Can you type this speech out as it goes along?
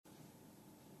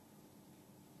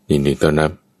ยินดีต้อนรั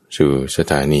บสู่ส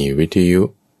ถานีวิทยุ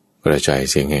กระจาย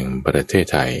เสียงแห่งประเทศ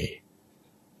ไทย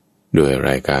ด้วยร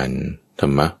ายการธร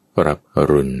รมรับอ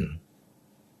รุณ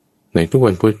ในทุก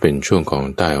วันพุธเป็นช่วงของ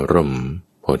ใต้ร่ม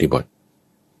โพธิบท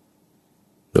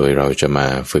โดยเราจะมา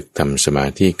ฝึกทำสมา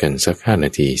ธิกันสัก5 น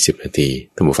าที10 นาที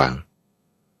ท่านผู้ฟัง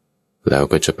แล้ว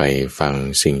ก็จะไปฟัง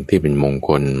สิ่งที่เป็นมงค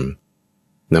ล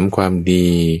นำความดี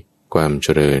ความเจ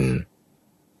ริญ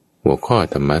หัวข้อ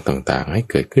ธรรมะต่างๆให้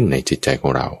เกิดขึ้นในจิตใจขอ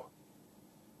งเรา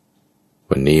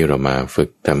วันนี้เรามาฝึก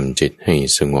ทำจิตให้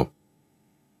สงบ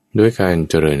ด้วยการ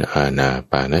เจริญอานา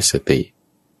ปานสติ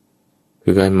คื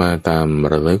อการมาตาม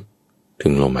ระลึกถึ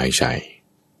งลมหายใจ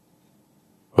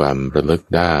ความระลึก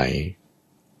ได้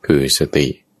คือสติ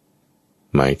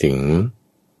หมายถึง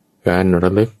การร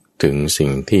ะลึกถึงสิ่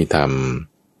งที่ท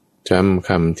ำจำค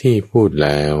ำที่พูดแ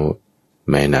ล้ว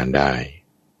แม้นานได้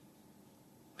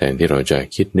แทนที่เราจะ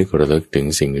คิดนึกระลึกถึง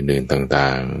สิ่งอื่นๆต่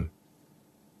าง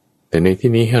ๆแต่ใน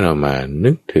ที่นี้ให้เรามา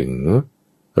นึกถึง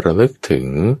ระลึกถึง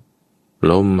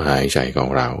ลมหายใจของ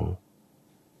เรา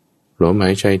ลมหา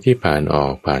ยใจที่ผ่านออ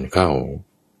กผ่านเข้า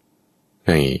ใ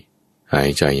ห้หาย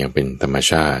ใจอย่างเป็นธรรม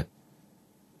ชาติ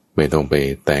ไม่ต้องไป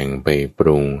แต่งไปป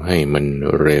รุงให้มัน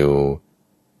เร็ว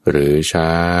หรือช้า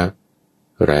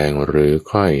แรงหรือ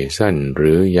ค่อยสั้นห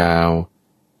รือยาว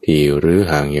ถี่หรือ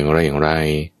ห่างอย่างไร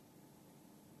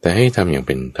แต่ให้ทำอย่างเ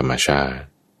ป็นธรรมชาติ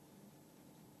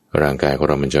ร่างกายของ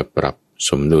เรามันจะปรับ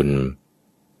สมดุล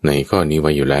ในข้อนี้ไ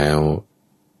ว้อยู่แล้ว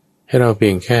ให้เราเพี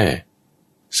ยงแค่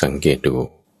สังเกตดู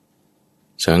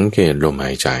สังเกตลมห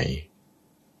ายใจ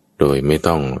โดยไม่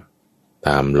ต้องต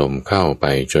ามลมเข้าไป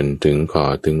จนถึงคอ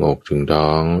ถึงอกถึงท้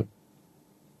อง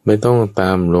ไม่ต้องต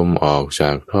ามลมออกจ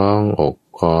ากท้องอก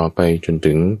คอไปจน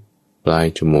ถึงปลาย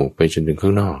จมูกไปจนถึงข้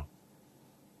างนอก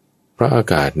เพราะอา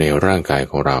กาศในร่างกาย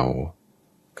ของเรา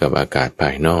กับอากาศภ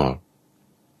ายนอก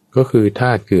ก็คือธ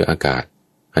าตุคืออากาศ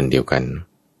อันเดียวกัน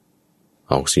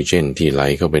ออกซิเจนที่ไหล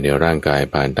เข้าไปในร่างกาย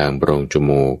ผ่านทางโพรงจ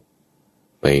มูก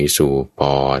ไปสู่ป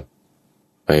อด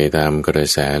ไปตามกระ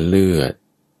แสเลือด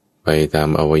ไปตาม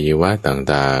อวัยวะ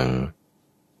ต่าง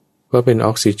ๆก็เป็นอ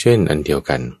อกซิเจนอันเดียว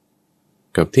กัน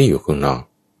กับที่อยู่ข้างนอก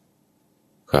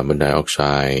คาร์บอนไดออกไซ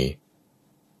ด์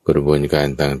กระบวนการ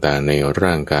ต่างๆใน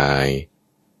ร่างกาย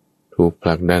ถูกผ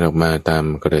ลักดันออกมาตาม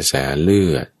กระแสเลื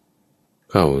อด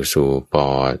เข้าสู่ป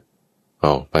อดอ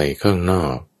อกไปข้างนอ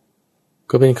ก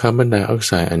ก็เป็นคาร์บอนไดออกไ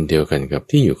ซด์อันเดียวกันกับ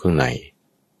ที่อยู่ข้างใน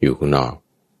อยู่ข้างนอก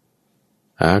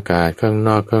อากาศข้างน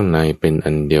อกข้างในเป็น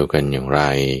อันเดียวกันอย่างไร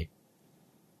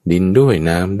ดินด้วย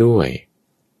น้ำด้วย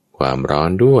ความร้อ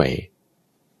นด้วย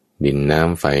ดินน้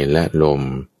ำไฟและลม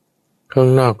ข้าง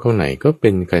นอกข้างในก็เป็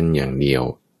นกันอย่างเดียว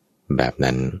แบบ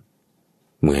นั้น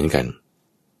เหมือนกัน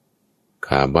ค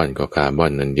าร์บอนก็คาร์บอ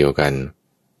นอันเดียวกัน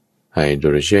ไฮโด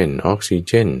รเจนออกซิเ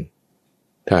จน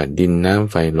ธาตุดินน้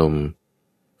ำไฟลม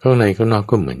ข้างในข้างนอก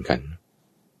ก็เหมือนกัน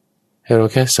ให้เรา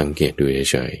แค่สังเกตดู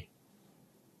เฉย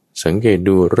ๆสังเกต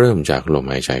ดูเริ่มจากลม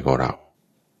หายใจของเรา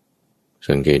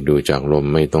สังเกตดูจากลม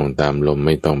ไม่ต้องตามลมไ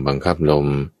ม่ต้องบังคับลม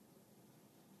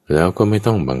แล้วก็ไม่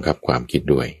ต้องบังคับความคิด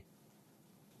ด้วย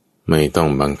ไม่ต้อง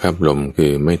บังคับลมคื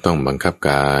อไม่ต้องบังคับ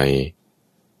กาย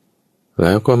แ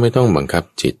ล้วก็ไม่ต้องบังคับ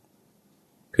จิต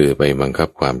คือไปบังคับ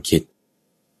ความคิด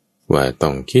ว่าต้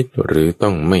องคิดหรือต้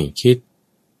องไม่คิด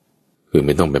คือไ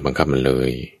ม่ต้องไปบังคับมันเล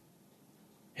ย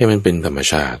ให้มันเป็นธรรม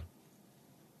ชาติ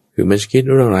คือมันจะคิด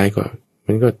เรื่องอะไรก็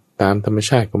มันก็ตามธรรม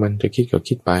ชาติของมันจะคิดก็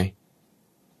คิดไป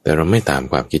แต่เราไม่ตาม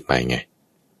ความคิดไปไง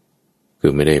คื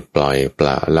อไม่ได้ปล่อยปล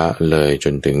ะละเลยจ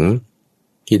นถึง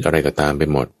คิดอะไรก็ตามไป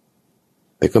หมด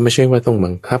แต่ก็ไม่ใช่ว่าต้อง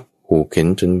บังคับขู่เข็น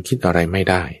จนคิดอะไรไม่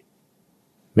ได้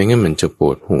ไม่งั้นมันจะป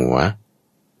วดหัว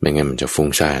ไม่งั้นมันจะฟุ้ง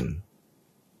ซ่าน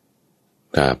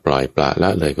ถ้าปล่อยปละละ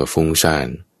เลยก็ฟุ้งซ่าน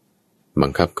บั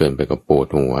งคับเกินไปก็ปวด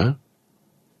หัว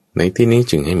ในที่นี้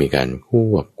จึงให้มีการค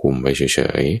วบคุมไปเฉ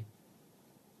ย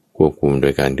ๆควบคุมโด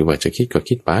ยการที่ว่าจะคิดก็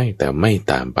คิดไปแต่ไม่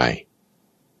ตามไป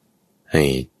ให้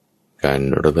การ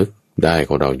ระลึกได้ข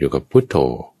องเราอยู่กับพุทโธ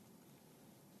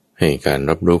ให้การ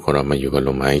รับรู้ของเรามาอยู่กับล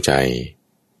มหายใจ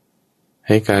ใ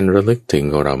ห้การระลึกถึง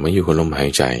ของเรามาอยู่กับลมหา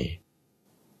ยใจ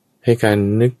ให้การ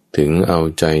นึกถึงเอา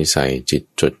ใจใส่จิต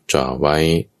จดจ่อไว้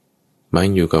มา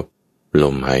อยู่กับล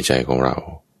มหายใจของเรา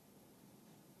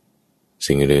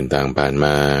สิ่งอื่นต่างผ่านม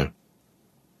า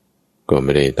ก็ไ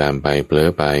ม่ได้ตามไปเผลอ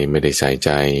ไปไม่ได้ใส่ใ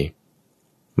จ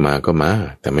มาก็มา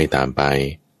แต่ไม่ตามไป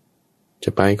จะ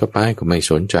ไปก็ไปก็ไม่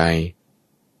สนใจ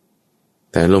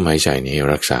แต่ลมหายใจนี้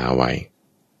รักษาไว้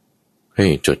ให้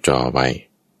จดจ่อไว้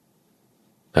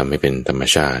ทำให้เป็นธรรม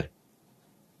ชาติ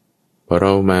พอเร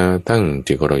ามาตั้ง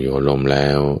จิตของเราอยู่กับลมแล้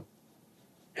ว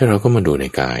ให้เราก็มาดูใน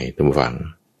กายท่านผู้ฟัง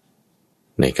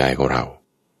ในกายของเรา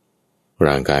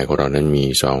ร่างกายของเรานั้นมี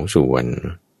2 ส่วน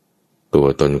ตัว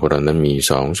ตนของเรานั้นมี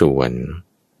สองส่วน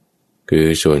คือ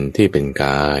ส่วนที่เป็นก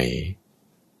าย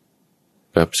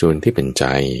กับส่วนที่เป็นใจ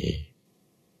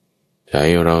ใจ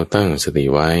เราตั้งสติ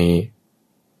ไว้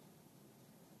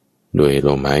ด้วยล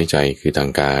มหายใจคือทา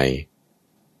งกาย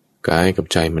กายกับ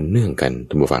ใจมันเนื่องกัน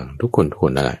ท่านผู้ฟังทุกค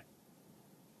นนั่นแหละ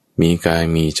มีกาย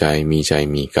มีใจมีใจ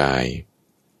มีกาย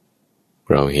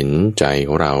เราเห็นใจข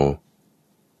องเรา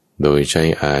โดยใช้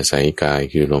อาศัยกาย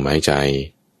คือลมหายใจ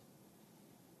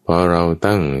พอเรา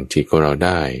ตั้งจิตของเราไ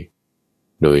ด้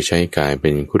โดยใช้กายเป็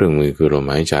นเครื่องมือคือลม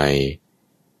หายใจ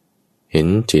เห็น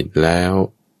จิตแล้ว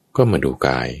ก็มาดูก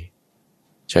าย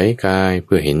ใช้กายเ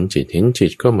พื่อเห็นจิ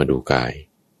ตก็มาดูกาย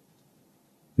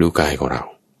ดูกายของเรา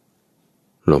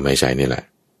ลมหายใจนี่แหละ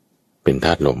เป็นธ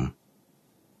าตุลม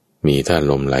มีธาตุ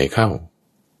ลมไหลเข้า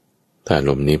ธาตุ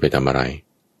ลมนี้ไปทำอะไร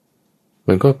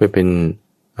มันก็ไปเป็น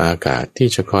อากาศที่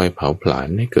จะคอยเผาผลาญ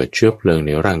ให้เกิดเชื้อเพลิงใ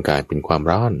นร่างกายเป็นความ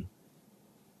ร้อน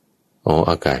เอา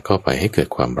อากาศเข้าไปให้เกิด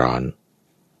ความร้อน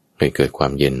ให้เกิดควา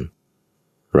มเย็น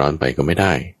ร้อนไปก็ไม่ไ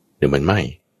ด้เดี๋ยวมันไหม้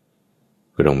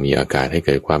ก็ต้องมีอากาศให้เ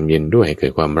กิดความเย็นด้วยให้เกิ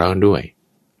ดความร้อนด้วย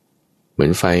เหมือ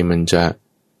นไฟมันจะ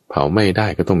เผาไหม้ได้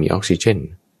ก็ต้องมีออกซิเจน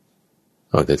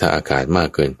แต่ถ้าอากาศมาก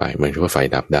เกินไปมันก็ไฟ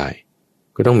ดับได้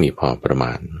ก็ต้องมีพอประม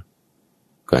าณ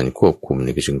การควบคุม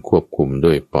นี่ก็จึงควบคุม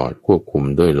ด้วยปอดควบคุม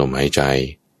ด้วยลมหายใจ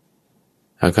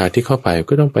อากาศที่เข้าไป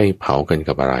ก็ต้องไปเผากัน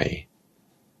กับอะไร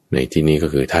ในที่นี้ก็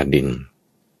คือธาตุดิน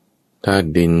ธาตุ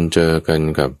ดินเจอกัน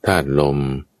กับธาตุลม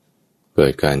เกิ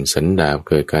ดการสันดาป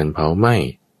เกิดการเผาไหม้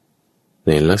ใ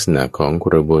นลักษณะของก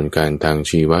ระบวนการทาง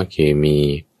ชีวเคมี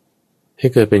ให้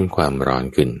เกิดเป็นความร้อน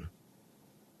ขึ้น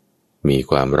มี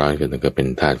ความร้อนขึ้นก็เป็น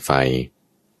ธาตุไฟ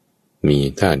มี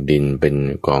ธาตุดินเป็น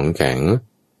ของแข็ง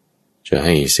จะใ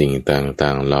ห้สิ่งต่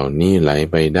างๆเหล่านี้ไหล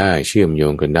ไปได้เชื่อมโย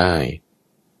งกันได้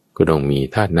ก็ต้องมี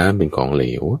ธาตุน้ำเป็นของเหล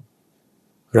ว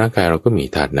ร่างกายเราก็มี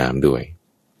ธาตุน้ำด้วย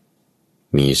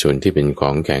มีส่วนที่เป็นขอ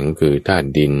งแข็งคือธาตุ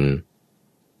ดิน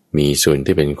มีส่วน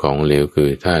ที่เป็นของเหลวคื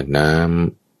อธาตุน้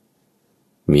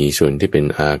ำมีส่วนที่เป็น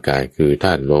อากาศคือธ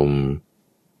าตุลม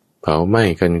เผาไหม้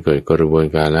กันเกิดกระบวน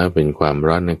การแล้วเป็นความ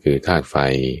ร้อนนั่นคือธาตุไฟ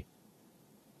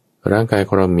ร่างกายข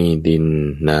องเรามีดิน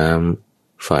น้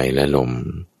ำไฟและลม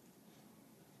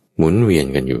หมุนเวียน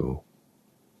กันอยู่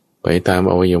ไปตาม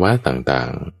อวัยวะต่า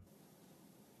ง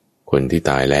ๆคนที่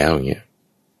ตายแล้วเนี่ย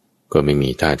ก็ไม่มี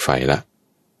ธาตุไฟละ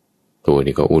ตัว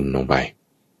นี้ก็อุ่นลงไป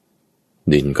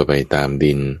ดินก็ไปตาม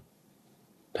ดิน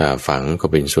ถ้าฝังก็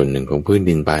เป็นส่วนหนึ่งของพื้น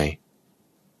ดินไป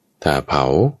ถ้าเผา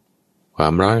ควา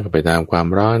มร้อนก็ไปตามความ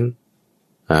ร้อน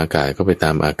อากาศก็ไปต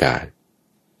ามอากาศ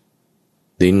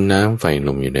ดินน้ำไฟล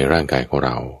มอยู่ในร่างกายของเร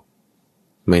า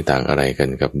ไม่ต่างอะไรกัน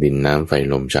กับดินน้ำไฟ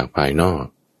ลมจากภายนอก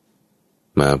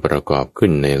มาประกอบขึ้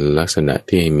นในลักษณะ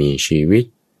ที่มีชีวิต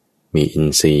มีอิน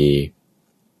ทรีย์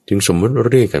จึงสมมติ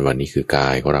เรียกกันว่านี่คือกา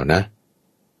ยของเรานะ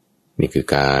นี่คือ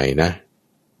กายนะ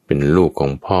เป็นลูกขอ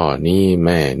งพ่อนี่แ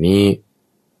ม่นี่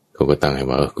เขาก็ตั้งให้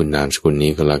ว่าคุณนามสกุล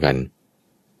นี้ก็แล้วกัน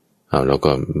แล้ว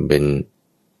ก็เป็น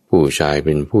ผู้ชายเ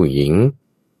ป็นผู้หญิง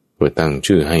ก็ตั้ง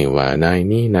ชื่อให้ว่านาย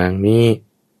นี้นางนี้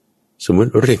สมม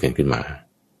ติเรียกกันขึ้นมา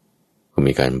ก็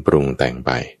มีการปรุงแต่งไ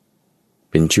ป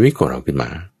เป็นชีวิตของเราขึ้นมา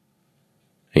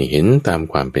ให้เห็นตาม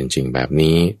ความเป็นจริงแบบ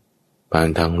นี้ผ่าน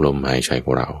ทางลมหายใจข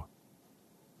องเรา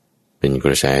เป็นก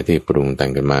ระแสที่ปรุงแต่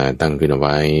งกันมาตั้งขึ้นเอาไ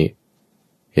ว้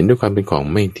เห็นด้วยความเป็นของ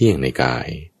ไม่เที่ยงในกาย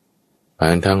ผ่า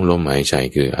นทางลมหายใจ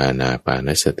คืออานาปาน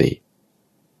สติ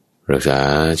รักษา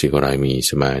จิตของเรามี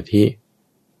สมาธิ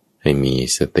ให้มี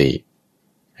สติ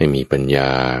ให้มีปัญญา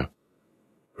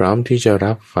พร้อมที่จะ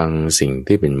รับฟังสิ่ง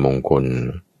ที่เป็นมงคล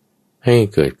ให้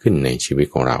เกิดขึ้นในชีวิต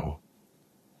ของเรา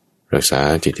รักษา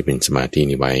จิตที่เป็นสมาธิ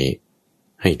นี้ไว้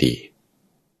ให้ดี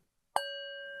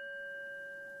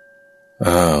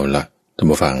ล่ะท่าน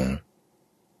ผู้ฟัง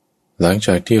หลังจ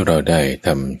ากที่เราได้ท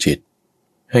ำจิต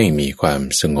ให้มีความ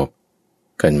สงบ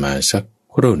กันมาสัก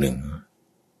ครู่หนึ่ง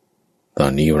ตอ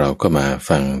นนี้เราก็มา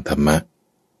ฟังธรรมะ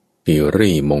ที่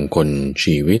รี่มงคล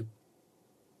ชีวิต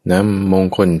นำมง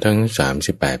คลทั้ง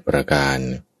38ประการ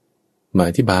มา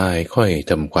อธิบายค่อย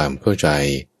ทำความเข้าใจ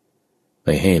ไป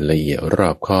ให้ละเอียดรอ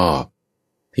บคอบ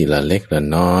ทีละเล็กละ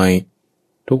น้อย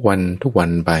ทุกวั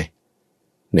นไป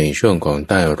ในช่วงของใ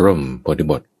ต้ร่มโพธิ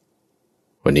บท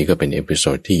วันนี้ก็เป็นเอพิโซ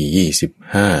ดที่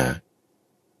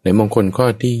25ในมงคลข้อ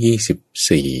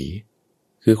ที่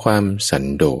24คือความสัน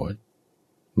โดษ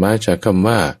มาจากคำ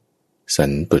ว่าสั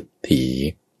นตุถี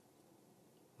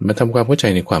มาทำความเข้าใจ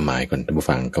ในความหมายก่อนท่านผู้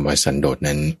ฟังคำว่าสันโดษ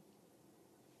นั้น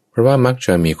เพราะว่ามักจ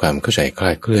ะมีความเข้าใจคล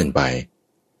าดเคลื่อนไป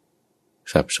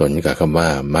สับสนกับคำว่า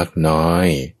มักน้อย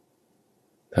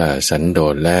ถ้าสันโด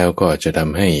ษแล้วก็จะท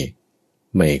ำให้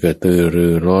ไม่กระตือรื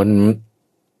อร้น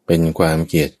เป็นความ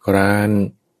เกียจคร้าน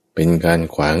เป็นการ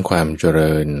ขวางความเจ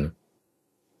ริญ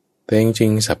แต่จริ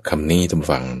งๆศัพท์คำนี้ท่าน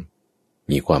ฟัง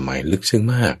มีความหมายลึกซึ้ง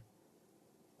มาก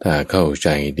ถ้าเข้าใจ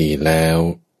ดีแล้ว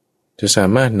จะสา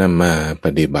มารถนำมาป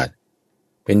ฏิบัติ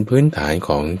เป็นพื้นฐานข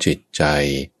องจิตใจ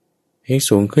ให้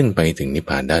สูงขึ้นไปถึงนิพพ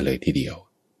านได้เลยทีเดียว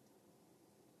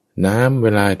น้ำเว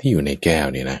ลาที่อยู่ในแก้ว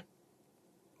เนี่ยนะ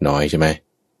น้อยใช่ไหม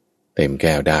เต็มแ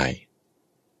ก้วได้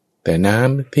แต่น้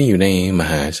ำที่อยู่ในม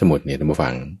หาสมุทรเนี่ยท่านผู้ฟั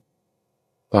ง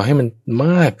ต่อให้มันม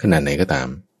ากขนาดไหนก็ตาม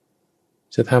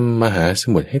จะทำมหาส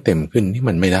มุทรให้เต็มขึ้นนี่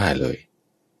มันไม่ได้เลย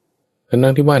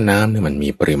ทั้งที่ว่าน้ำเนี่ยมันมี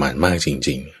ปริมาณมากจ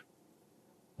ริง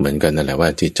ๆเหมือนกันนั่นแหละว่า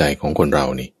จิตใจของคนเรา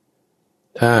นี่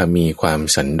ถ้ามีความ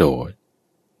สันโดษ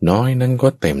น้อยนั้นก็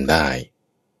เต็มได้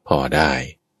พอได้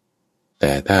แ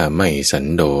ต่ถ้าไม่สัน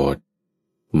โดษ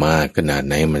มากขนาดไ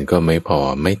หนมันก็ไม่พอ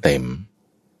ไม่เต็ม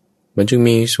มันจึง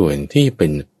มีส่วนที่เป็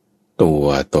นตัว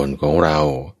ตนของเรา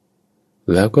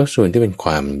แล้วก็ส่วนที่เป็นคว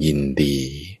ามยินดี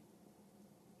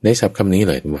ในศัพท์คำนี้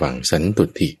เลยท่านผู้ฟังสันตุ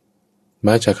ติม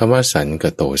าจากคำว่าสัน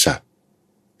กับโตสะ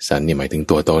สันนี่หมายถึง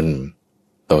ตัวตน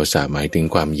โตสะหมายถึง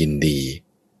ความยินดี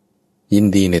ยิน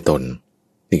ดีในตน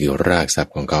นี่คือรากศัพ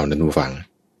ท์ของเขาท่านผู้ฟัง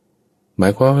หมา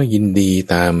ยความว่ายินดี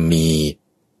ตามมี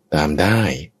ตามได้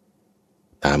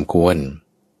ตามควร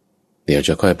เดี๋ยวจ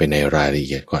ะค่อยไปในรายละเ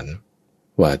อียดก่อน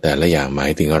ว่าแต่ละอย่างหมา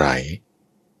ยถึงอะไร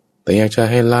แต่อยากจะ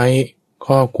ให้ไล่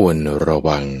ข้อควรระ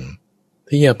วัง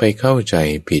ที่อย่าไปเข้าใจ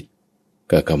ผิด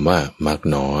กับคำว่ามัก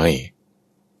น้อย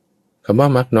คำว่า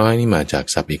มักน้อยนี่มาจาก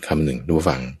ศัพท์อีกคำหนึ่งดู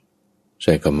ฟังใ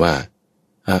ช้คำว่า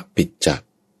อปิจจะ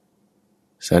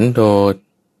สันโดษ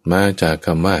มาจากค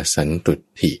ำว่าสันตุ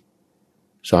ติ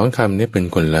สองคำนี้เป็น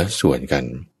คนละส่วนกัน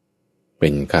เป็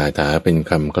นคาถาเป็น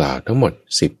คำกล่าวทั้งหมด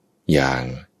10อย่าง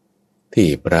ที่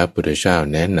พระพุทธเจ้า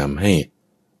แนะนำให้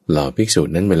เหล่าภิกษุ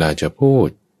นั้นเวลาจะพูด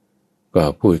ก็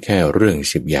พูดแค่เรื่อง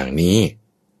10อย่างนี้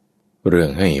เรื่อ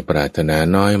งให้ปรารถนา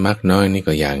น้อยมักน้อยนี่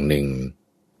ก็อย่างหนึ่ง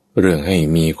เรื่องให้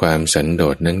มีความสันโด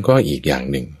ษนั้นก็อีกอย่าง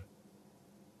หนึ่ง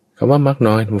คำว่ามัก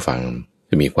น้อยท่านผู้ฟัง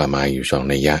จะมีความหมายอยู่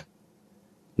2นัย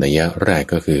ยะแรก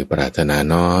ก็คือปรารถนา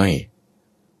น้อย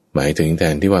หมายถึงแท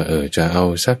นที่ว่าจะเอา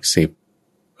สัก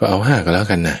10ก็เอา5ก็แล้ว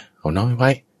กันนะเอาน้อยไ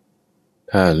ว้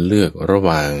ถ้าเลือกระห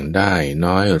ว่างได้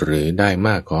น้อยหรือได้ม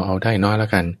ากก็เอาได้น้อยแล้ว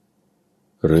กัน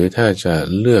หรือถ้าจะ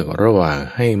เลือกระหว่าง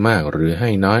ให้มากหรือให้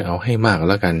น้อยเอาให้มาก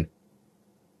แล้วกัน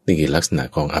นี่คือลักษณะ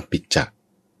ของอภิจจะ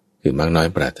คือมักน้อย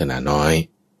ปรารถนาน้อย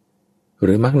ห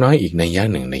รือมักน้อยอีกนัยยะ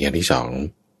หนึ่งนัยยะที่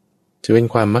2จะเป็น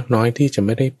ความมักน้อยที่จะไ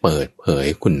ม่ได้เปิดเผย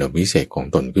คุณวิเศษของ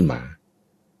ตนขึ้นมา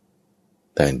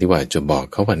แต่ที่ว่าจะบอก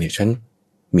เขาว่าเนี่ยฉัน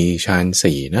มีฌาน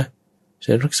4นะ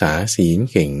ฉันรักษาศีล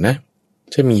เก่งนะ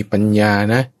จะมีปัญญา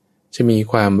นะจะมี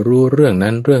ความรู้เรื่อง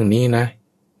นั้นเรื่องนี้นะ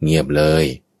เงียบเลย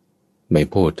ไม่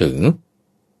พูดถึง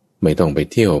ไม่ต้องไป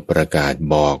เที่ยวประกาศ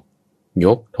บอกย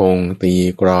กธงตี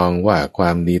กรองว่าคว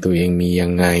ามดีตัวเองมียั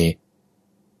งไง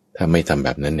ถ้าไม่ทำแบ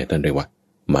บนั้นเนี่ยท่านเรียกว่า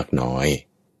มักน้อย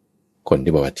คน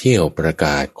ที่บอกว่าเที่ยวประก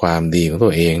าศความดีของตั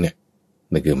วเองเนี่ย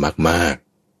นั่นคือมักมาก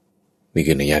นี่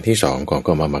คือนัยยะที่2ของ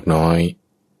ก็มามักน้อย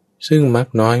ซึ่งมัก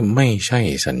น้อยไม่ใช่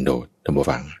สันโดษท่านผู้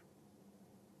ฟัง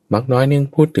มักน้อยเนี่ย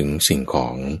พูดถึงสิ่งขอ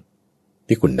ง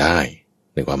ที่คุณได้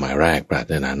ในความหมายแรกปราร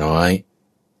ถนาน้อย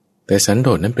แต่สันโด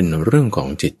ษนั้นเป็นเรื่องของ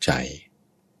จิตใจ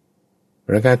ป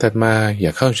ระการถัดมาอย่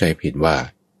าเข้าใจผิดว่า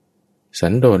สั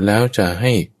นโดษแล้วจะใ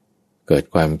ห้เกิด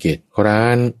ความเกลียดคร้า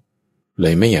นเล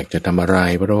ยไม่อยากจะทำอะไร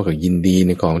เพราะว่าก็ยินดีใ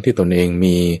นของที่ตนเอง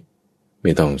มีไ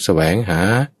ม่ต้องแสวงหา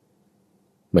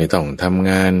ไม่ต้องทำ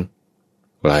งาน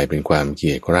กลายเป็นความเก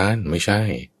ลียดคร้านไม่ใช่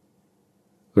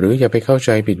หรืออย่าไปเข้าใจ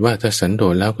ผิดว่าถ้าสันโด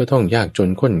ษแล้วก็ต้องยากจน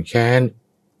ข้นแค้น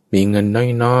มีเงิน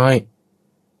น้อย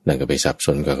ๆนั่นก็ไปสับส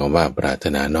นกับคำว่าปรารถ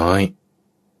นาน้อย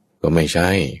ก็ไม่ใ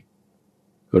ช่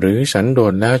หรือสันโด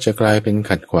ษแล้วจะกลายเป็น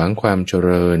ขัดขวางความเจ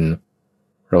ริญ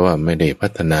เพราะว่าไม่ได้พั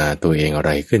ฒนาตัวเองอะไ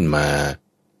รขึ้นมา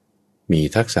มี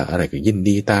ทักษะอะไรก็ยิน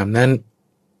ดีตามนั้น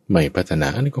ไม่พัฒนา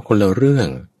อันนี้ก็คนละเรื่อง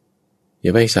อย่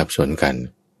าไปสับสนกัน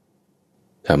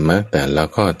ธรรมะแต่ละ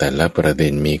ข้อแต่ละประเด็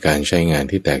นมีการใช้งาน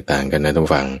ที่แตกต่างกันนะท่าน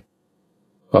ฟัง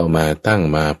พอมาตั้ง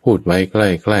มาพูดไว้ใ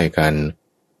กล้ๆกัน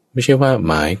ไม่ใช่ว่า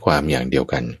หมายความอย่างเดียว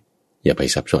กันอย่าไป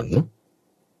สับสน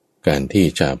การที่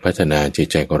จะพัฒนาจิต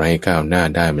ใจของเราให้ก้าวหน้า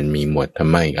ได้มันมีหมวดธร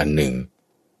รมะอีกอันหนึ่ง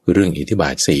เรื่องอิทธิบา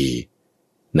ท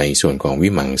4ในส่วนของวิ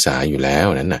มังสาอยู่แล้ว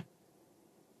นั้นน่ะ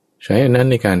ใช้อันนั้น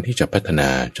ในการที่จะพัฒนา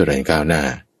เจริญก้าวหน้า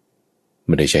ไ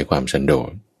ม่ได้ใช้ความสันโด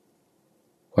ษ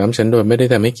ความสันโดษไม่ได้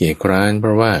ทำให้เกียจคร้านเพร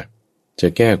าะว่าจะ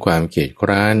แก้ความเกียจค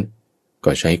ร้าน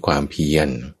ก็ใช้ความเพียร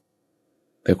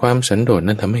แต่ความสันโดษ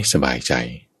นั้นทำให้สบายใจ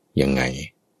ยังไง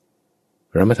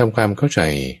เรามาทำความเข้าใจ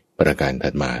ประการถั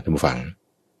ดมาท่านผู้ฟัง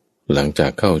หลังจา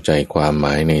กเข้าใจความหม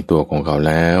ายในตัวของเขา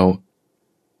แล้ว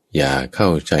อย่าเข้า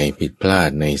ใจผิดพลาด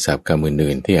ในศัพท์คำ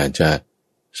อื่นๆที่อาจจะ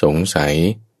สงสัย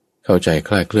เข้าใจค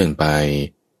ลาดเคลื่อนไป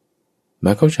ม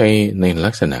าเข้าใจใน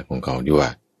ลักษณะของเขาดีว่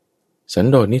าสัน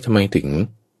โดษนี้ทำไมถึง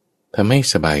ทำให้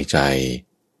สบายใจ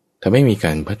ทำให้มีก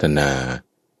ารพัฒนา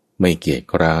ไม่เกียจ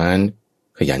คร้าน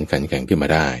ขยันขันแข็งขึ้นมา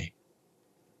ได้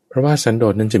เพราะว่าสันโด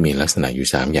ษนั้นจะมีลักษณะอยู่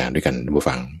3อย่างด้วยกันท่านผู้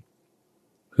ฟัง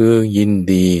คือยิน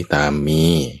ดีตามมี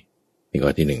นี่ข้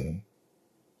อที่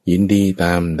1ยินดีต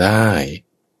ามได้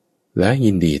และ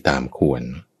ยินดีตามควร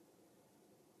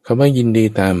คำว่ายินดี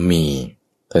ตามมี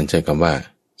ท่านใช้คำว่า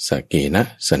สเกนะ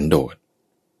สันโดษ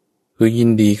คือยิน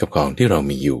ดีกับของที่เรา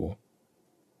มีอยู่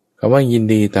คำว่ายิน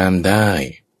ดีตามได้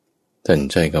ท่าน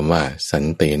ใช้คำว่าสัน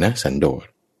เตนะสันโดษ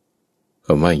ค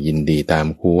ำว่ายินดีตาม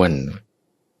ควร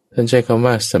ท่านใช้คำ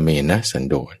ว่าสเมนะสัน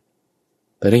โดษ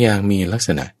แต่ละอย่างมีลักษ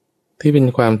ณะที่เป็น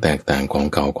ความแตกต่างของ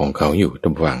เขาอยู่ทุ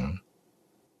กฝั่ง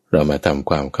เรามาทำ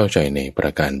ความเข้าใจในปร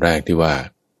ะการแรกที่ว่า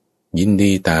ยิน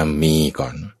ดีตามมีก่อ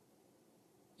น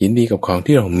ยินดีกับของ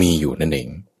ที่เรามีอยู่นั่นเอง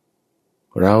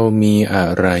เรามีอะ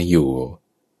ไรอยู่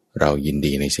เรายิน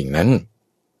ดีในสิ่งนั้น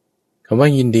คำว่า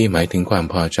ยินดีหมายถึงความ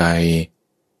พอใจ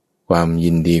ความ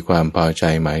ยินดีความพอใจ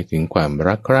หมายถึงความ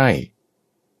รักใคร่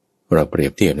เราเปรีย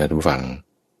บเทียบนะทุกฝั่ง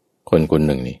คนคนห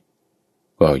นึ่งนี่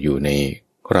ก็อยู่ใน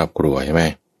ครอบครัวใช่ไหม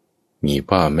มี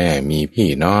พ่อแม่มีพี่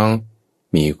น้อง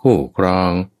มีคู่ครอ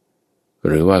งห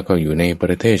รือว่าก็อยู่ในป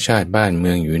ระเทศชาติบ้านเมื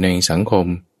องอยู่ในสังคม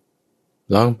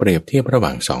ลองเปรียบเทียบระหว่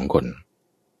าง2 คน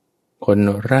คน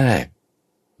แรก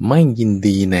ไม่ยิน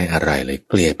ดีในอะไรเลย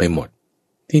เกลียดไปหมด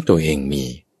ที่ตัวเองมี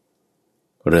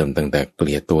เริ่มตั้งแต่เก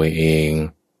ลียดตัวเอง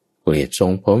เกลียดทร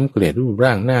งผมเกลียดรูป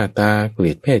ร่างหน้าตาเกลี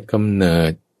ยดเพศกำเนิ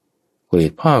ดเกลีย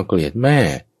ดพ่อเกลียดแม่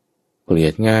เกลีย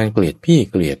ดงานเกลียดพี่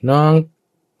เกลียดน้อง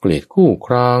เกลียดคู่ค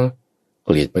รองเก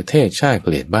ลียดประเทศชาติเก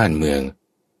ลียดบ้านเมือง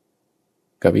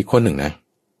กับอีกคนหนึ่งนะ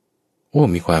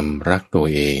มีความรักตัว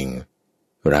เอง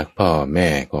รักพ่อแม่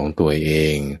ของตัวเอ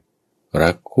ง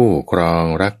รักคู่ครอง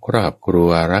รักครอบครัว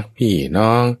รักพี่น้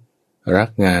องรัก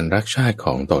งานรักชาติข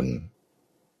องตน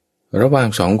ระหว่าง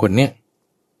2 คนเนี้ย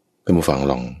ท่านผู้ฟัง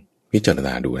ลองพิจารณ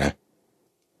าดูนะ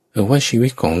ว่าชีวิ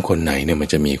ตของคนไหนเนี่ยมัน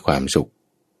จะมีความสุข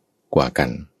กว่ากัน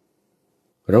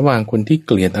ระหว่างคนที่เ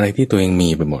กลียดอะไรที่ตัวเองมี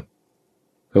ไปหมด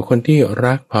กับคนที่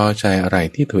รักพอใจอะไร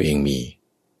ที่ตัวเองมี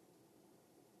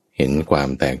เห็นความ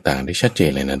แตกต่างได้ชัดเจน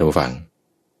เลยนะทุกฝั่ง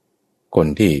คน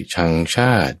ที่ชังช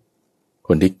าติค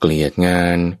นที่เกลียดงา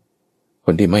นค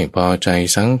นที่ไม่พอใจ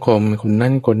สังคมคน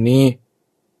นั้นคนนี้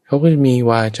เขาก็จะมี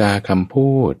วาจาคำ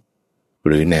พูดห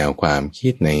รือแนวความคิ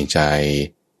ดในใจ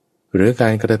หรือกา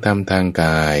รกระทำทางก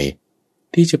าย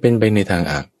ที่จะเป็นไปในทาง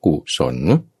อกุศล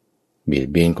เบียด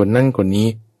เบียนคนนั้นคนนี้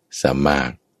สมาก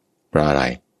เพราะอะไร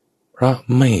เพราะ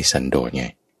ไม่สันโดษไง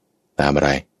ตามอะไร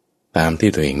ตามที่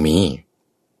ตัวเอง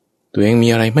มี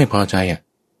อะไรไม่พอใจ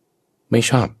ไม่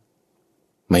ชอบ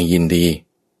ไม่ยินดี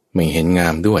ไม่เห็นงา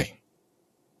มด้วย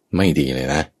ไม่ดีเลย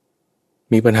นะ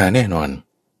มีปัญหาแน่นอน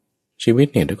ชีวิต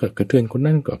เนี่ยเดี๋ยวก็กระเทือนคน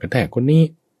นั้นก็กระแทกคนนี้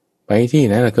ไปที่ไ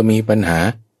หนแล้วก็มีปัญหา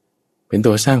เป็น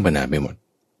ตัวสร้างปัญหาไปหมด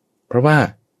เพราะว่า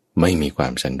ไม่มีควา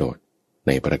มสันโดษใ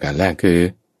นประการแรกคือ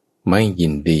ไม่ยิ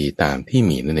นดีตามที่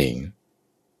มีนั่นเอง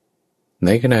ใน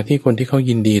ขณะที่คนที่เขา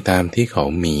ยินดีตามที่เขา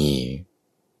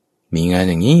มีงาน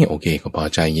อย่างนี้โอเคก็พอ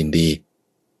ใจยินดี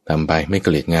ทำไปไม่เก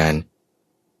ลียดงาน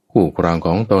คู่ครองข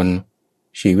องตน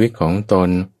ชีวิตของตน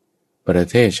ประ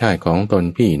เทศชาติของตน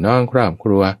พี่น้องครอบค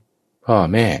รัวพ่อ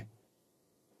แม่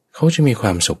เขาจะมีคว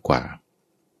ามสุขกว่า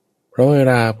เพราะเว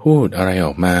ลาพูดอะไรอ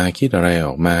อกมาคิดอะไรอ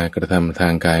อกมากระทำทา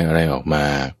งกายอะไรออกมา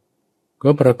ก็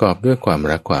ประกอบด้วยความ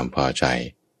รักความพอใจ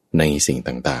ในสิ่ง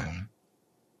ต่าง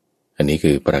ๆอันนี้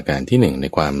คือประการที่1ใน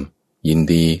ความยิน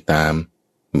ดีตาม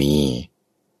มี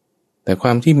แต่คว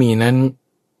ามที่มีนั้น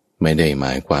ไม่ได้หม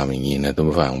ายความอย่างนี้นะทุก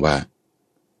ผู้ฟังว่า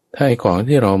ถ้าไอ้ของ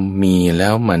ที่เรามีแล้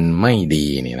วมันไม่ดี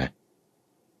นี่นะ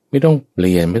ไม่ต้องเป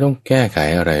ลี่ยนไม่ต้องแก้ไข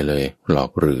อะไรเลยหรอ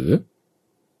กหรือ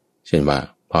เช่นว่า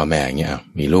พ่อแม่เนี่ย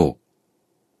มีลูก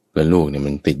แล้วลูกเนี่ย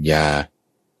มันติดยา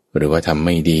หรือว่าทำไ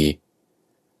ม่ดี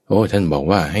ท่านบอก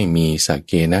ว่าให้มีสัก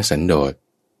เกนะสันโดษ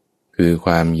คือค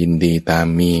วามยินดีตาม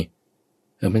มี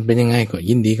มันเป็นยังไงก็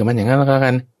ยินดีกับมันอย่างนั้นแล้ว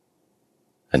กัน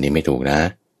อันนี้ไม่ถูกนะ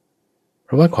เพ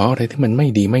ราะว่าของอะไรที่มันไม่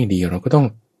ดีเราก็ต้อง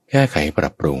แก้ไขปรั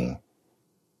บปรุง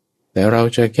แต่เรา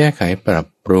จะแก้ไขปรับ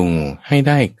ปรุงให้ไ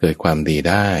ด้เกิดความดี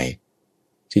ได้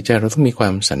จิตใจเราต้องมีควา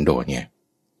มสันโดษไง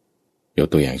ยก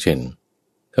ตัวอย่างเช่น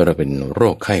ถ้าเราเป็นโร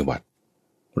คไข้หวัด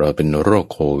เราเป็นโรค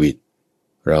โควิด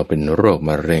เราเป็นโรคม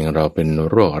ะเร็งเราเป็น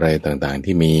โรคอะไรต่างๆ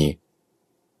ที่มี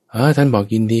ท่านบอก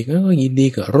ยินดีก็ยินดี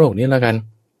กับโรคนี้แล้วกัน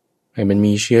ให้มัน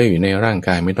มีเชื้ออยู่ในร่างก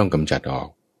ายไม่ต้องกำจัดออก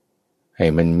ให้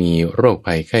มันมีโรค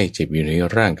ภัยไข้เจ็บอยู่ใน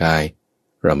ร่างกาย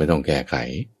เราไม่ต้องแก้ไข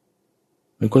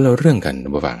มันคนละเรื่องกันน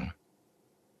ะบ่ฟัง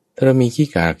ถ้าเรามีขี้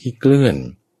กากขี้เกลื่อน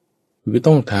คือ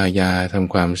ต้องทายาท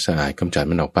ำความสะอาดกำจัด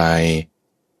มันออกไป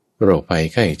โรคภัย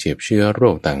ไข้เจ็บเชื้อโร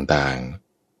คต่าง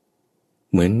ๆ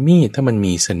เหมือนมีดถ้ามัน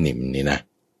มีสนิมนี่นะ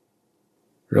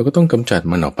เราก็ต้องกำจัด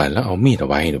มันออกไปแล้วเอามีดเอา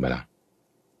ไว้หรือเปล่า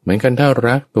เหมือนกันถ้า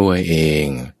รักตัวเอง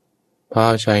พอ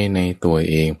ใจในตัว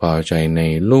เองพอใจใน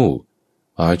ลูก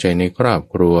พอใจในครอบ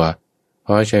ครัวพ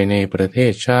อใจในประเท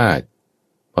ศชาติ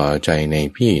พอใจใน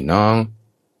พี่น้อง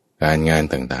การงาน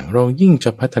ต่างๆเรายิ่งจ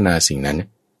ะพัฒนาสิ่งนั้น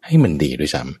ให้มันดีด้ว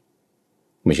ยซ้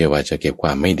ำไม่ใช่ว่าจะเก็บคว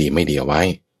ามไม่ดีเอาไว้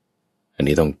อัน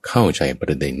นี้ต้องเข้าใจปร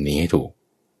ะเด็นนี้ให้ถูก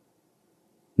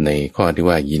ในข้อที่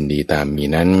ว่ายินดีตามมี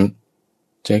นั้น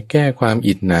จะแก้ความ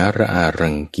อิจฉาระอารั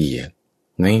งเกียจ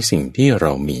ในสิ่งที่เร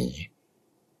า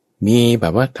มีแบ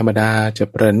บว่าธรรมดาจะ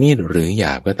ประณีตหรือหย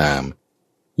าบก็ตาม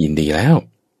ยินดีแล้ว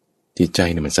จิตใจ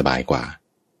เนี่ยมันสบายกว่า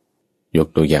ยก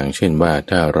ตัวอย่างเช่นว่า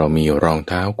ถ้าเรามีรอง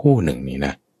เท้าคู่หนึ่งนี่น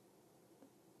ะ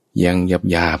ยัง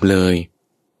หยาบเลย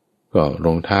ก็ร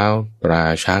องเท้าตรา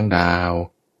ช้างดาว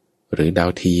หรือดาว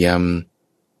เทียม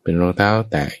เป็นรองเท้า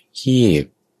แตะคีบ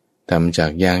ทำจา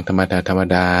กยางธรรม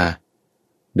ดา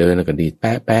เดินแล้วก็ดีดแป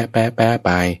ะไป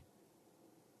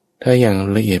ถ้าอย่าง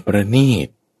ละเอียดประณีต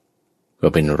ก็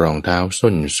เป็นรองเท้า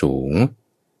ส้นสูง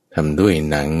ทำด้วย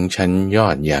หนังชั้นยอ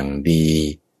ดอย่างดี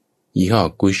ยี่ห้อ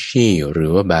กุชชี่หรื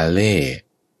อว่าบาเล่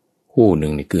คู่หนึ่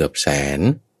งนี่เกือบแสน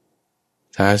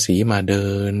ทาสีมาเดิ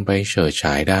นไปเฉิดฉ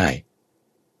ายได้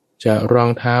จะรอง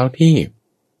เท้าที่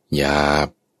หยาบ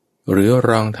หรือร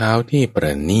องเท้าที่ปร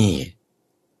ะณีต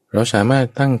เราสามารถ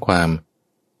ตั้งความ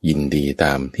ยินดีต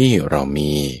ามที่เรา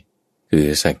มีคือ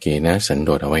สักเกนะสันโด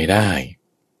ษเอาไว้ได้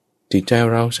จิตใจ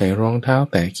เราใส่รองเท้า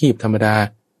แต่คีบธรรมดา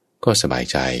ก็สบาย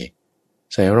ใจ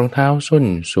ใส่รองเท้าส้น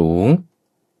สูง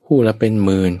คู่ละเป็นห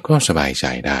มื่นก็สบายใจ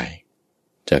ได้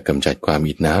จะกำจัดความ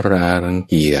อิจฉารารัง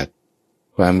เกียจ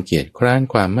ความเกียจคร้าน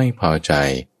ความไม่พอใจ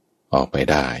ออกไป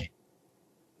ได้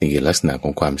นี่คือลักษณะข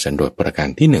องความสันโดษประการ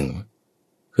ที่หนึ่ง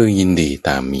คือยินดีต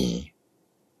ามมี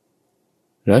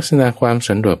ลักษณะความ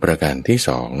สันโดษประการที่ส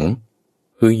อง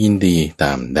คือยินดีต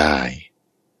ามได้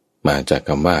มาจากค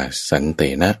ำว่าสันเต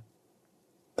นะ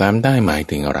ตามได้หมาย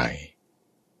ถึงอะไร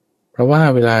เพราะว่า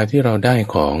เวลาที่เราได้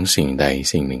ของสิ่งใด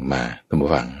สิ่งหนึ่งมาท่านผู้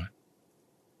ฟัง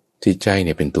จิตใจเ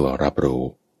นี่ยเป็นตัวรับรู้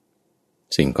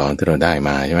สิ่งของที่เราได้ม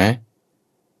าใช่ไหม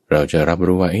เราจะรับ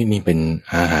รู้ว่านี่เป็น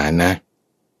อาหารนะ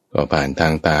ก็ผ่านทา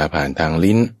งตาผ่านทาง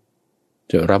ลิ้น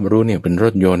จะรับรู้เนี่ยเป็นร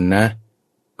ถยนต์นะ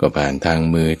ก็ผ่านทาง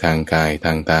มือทางกายท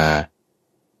างตา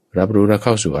รับรู้แล้วเ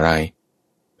ข้าสู่อะไร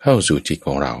เข้าสู่จิตข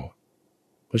องเรา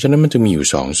เพราะฉะนั้นมันจะมีอยู่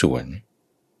สองส่วน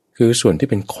คือส่วนที่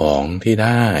เป็นของที่ไ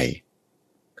ด้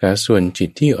กับส่วนจิต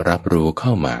ที่รับรู้เข้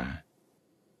ามา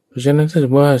เพราะฉะนั้นถ้าสม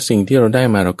มติว่าสิ่งที่เราได้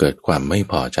มาเราเกิดความไม่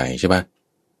พอใจใช่ปะ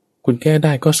คุณแก้ไ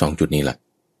ด้ก็สองจุดนี้แหละ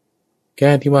แ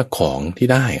ก้ที่ว่าของที่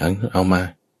ได้เอามา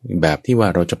แบบที่ว่า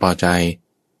เราจะพอใจ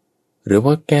หรือ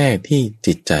ว่าแก้ที่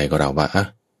จิตใจของเราว่า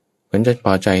มันจะพ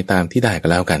อใจตามที่ได้ก็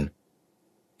แล้วกัน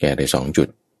แก้ได้สองจุด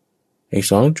อีก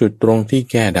สองจุดตรงที่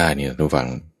แก้ได้เนี่ยทุกฝั่ง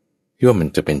ที่ว่ามัน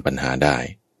จะเป็นปัญหาได้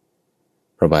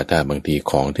เพราะว่าถ้าบางที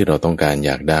ของที่เราต้องการอ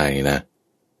ยากได้นี่นะ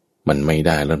มันไม่ไ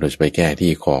ด้แล้วเราจะไปแก้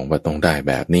ที่ของว่าต้องได้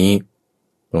แบบนี้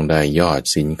ต้องได้ยอด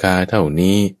สินค้าเท่า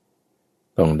นี้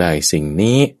ต้องได้สิ่ง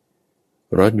นี้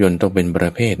รถยนต์ต้องเป็นปร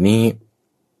ะเภทนี้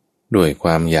ด้วยคว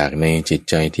ามอยากในจิต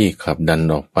ใจที่ขับดัน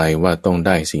ออกไปว่าต้องไ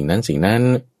ด้สิ่งนั้น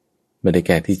ไม่ได้แ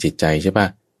ก้ที่จิตใจใช่ปะ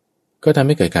ก็ทำใ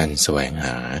ห้เกิดการแสวงห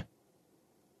า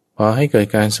พอให้เกิด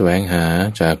การแสวงหา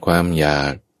จากความอยา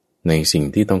กในสิ่ง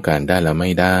ที่ต้องการได้แล้วไ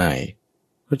ม่ได้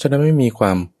ก็จะไม่มีคว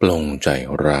ามปลงใจ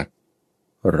รัก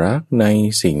ใน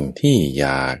สิ่งที่อย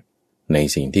ากใน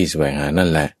สิ่งที่แสวงหานั่น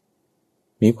แหละ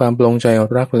มีความปลงใจ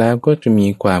รักแล้วก็จะมี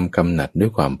ความกำหนัดด้ว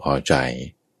ยความพอใจ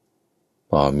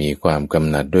พอมีความกำ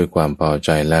หนัดด้วยความพอใจ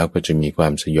แล้วก็จะมีควา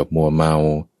มสยบมัวเมา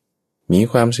มี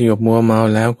ความสยบมัวเมา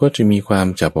แล้วก็จะมีความ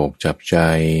จับอกจับใจ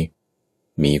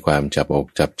มีความจับอก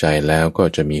จับใจแล้วก็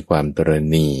จะมีความตระ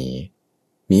หนี่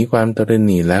มีความตระห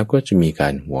นี่แล้วก็จะมีกา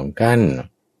รหวงกั้น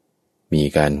มี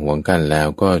การหวงกั้นแล้ว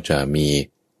ก็จะมี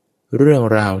เรื่อง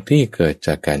ราวที่เกิดจ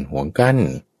ากการหวงกั้น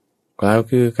กล่าว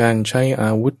คือการใช้อ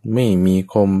าวุธไม่มี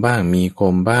คมบ้างมีค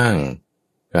มบ้าง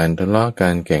การทะเลาะกา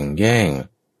รแข่งแย่ง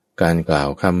การกล่าว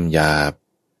คำหยาบ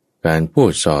การพู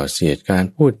ดส่อเสียดการ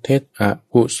พูดเท็จอ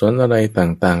กุศลอะไร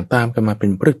ต่างๆตามกันมาเป็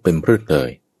นพรึกเลย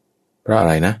เพราะอะ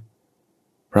ไรนะ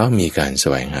เพราะมีการแส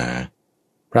วงหา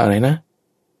เพราะอะไรนะ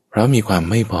เพราะมีความ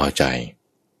ไม่พอใจ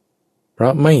เพรา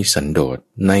ะไม่สันโดษ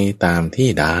ในตามที่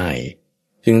ได้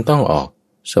จึงต้องออก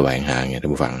แสวงหาไงท่า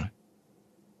นผู้ฟัง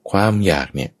ความอยาก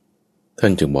เนี่ยท่า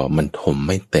นจึงบอกมันทมไ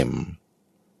ม่เต็ม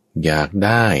อยากไ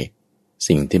ด้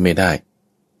สิ่งที่ไม่ได้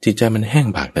จิตใจมันแห้ง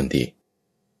ผากทันที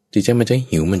จิตใจมันจะ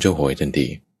หิวมันจะโหยทันที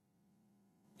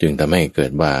จึงทำให้เกิ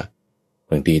ดว่า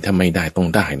บางทีถ้าไม่ได้ต้อง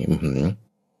ได้เนี่ย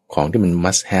ของที่มัน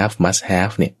must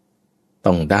have เนี่ย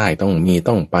ต้องได้ต้องมี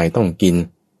ต้องไปต้องกิน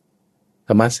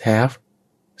ถ้า must have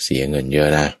เสียเงินเยอะ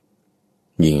นะ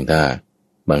ยิ่งถ้า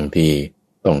บางที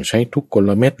ต้องใช้ทุกกล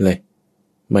เม็ดเลย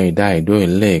ไม่ได้ด้วย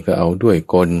เล่ห์ก็เอาด้วย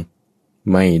กล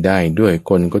ไม่ได้ด้วย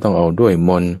กลก็ต้องเอาด้วย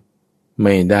มนต์ไ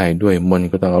ม่ได้ด้วยมนต์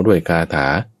ก็ต้องเอาด้วยคาถา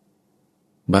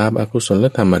บาปอกุศล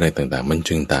ธรรมอะไรต่างๆมัน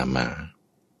จึงตามมา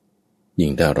ยิ่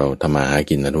งถ้าเราทำมาหา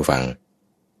กินนะทุกฟัง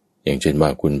อย่างเช่นว่า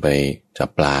คุณไปจับ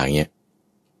ปลาเงี้ย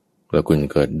แล้วคุณ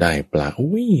เกิดได้ปลา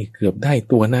อุ้ยเกือบได้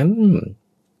ตัวนั้น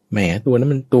แหมตัวนั้น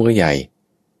มันตัวใหญ่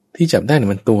ที่จับได้เนี่ย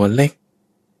มันตัวเล็ก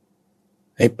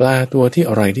ไอ้ปลาตัวที่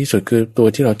อร่อยที่สุดคือตัว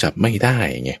ที่เราจับไม่ได้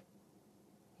ไง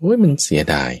โอ้ยมันเสีย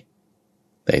ดาย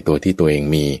แต่ตัวที่ตัวเอง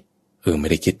มีไม่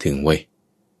ได้คิดถึงเว้ย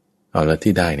เอาแล้ว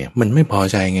ที่ได้เนี่ยมันไม่พอ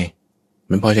ใจไง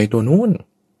มันพอใจตัวนู้น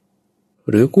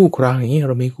หรือคู่ครองอย่างนี้เ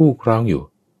รามีคู่ครองอยู่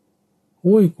โ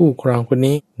อ้ยคู่ครองคน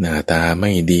นี้หน้าตาไ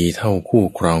ม่ดีเท่าคู่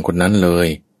ครองคนนั้นเลย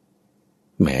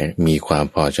แหมมีความ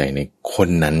พอใจในคน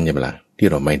นั้นใช่ไหมล่ะที่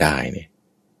เราไม่ได้เนี่ย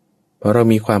พอเรา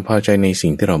มีความพอใจในสิ่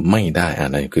งที่เราไม่ได้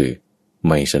นั่นคือ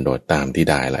ไม่สันโดษตามที่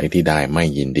ได้และไอ้ที่ได้ไม่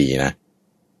ยินดีนะ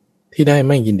ที่ได้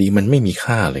ไม่ยินดีมันไม่มี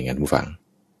ค่าเลยไงผู้ฟัง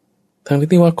ทั้ง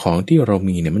ที่ว่าของที่เรา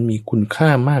มีเนี่ยมันมีคุณค่า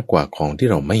มากกว่าของที่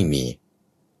เราไม่มี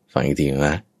ฟังอีกที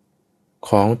นะ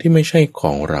ของที่ไม่ใช่ข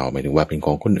องเราหมายถึงว่าเป็นข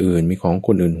องคนอื่นมีของค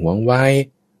นอื่นหวงไว้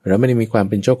แล้วไม่ได้มีความ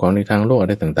เป็นเจ้าของในทางโลกอะ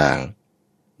ไรต่าง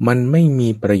ๆมันไม่มี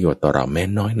ประโยชน์ต่อเราแม้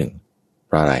น้อยหนึ่งเ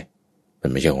พราะอะไรมัน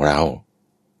ไม่ใช่ของเรา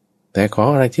แต่ของ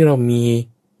อะไรที่เรามี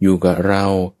อยู่กับเรา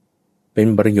เป็น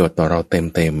ประโยชน์ต่อเรา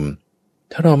เต็ม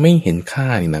ๆถ้าเราไม่เห็นค่า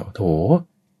นี่นะโถ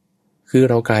คือ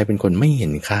เรากลายเป็นคนไม่เห็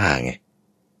นค่าไง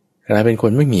กลายเป็นค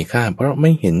นไม่มีค่าเพราะไ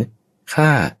ม่เห็นค่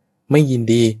าไม่ยิน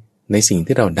ดีในสิ่ง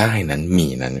ที่เราได้นั้นมี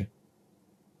นั้น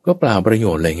ก็เปล่าประโย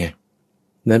ชน์เลยไง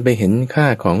นั้นไปเห็นค่า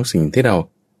ของสิ่งที่เรา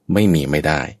ไม่มีไม่ไ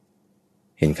ด้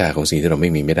เห็นค่าของสิ่งที่เราไม่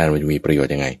มีไม่ได้มันจะมีประโยช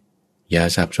น์ยังไงอย่า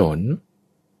สับสน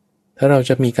ถ้าเรา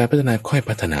จะมีการพัฒนาค่อย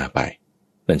พัฒนาไป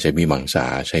นั่นใช้วิมังสา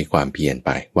ใช้ความเพียรไป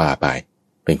ว่าไป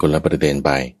เป็นคนละประเด็นไ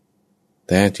ปแ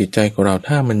ต่จิตใจของเรา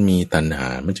ถ้ามันมีตัณหา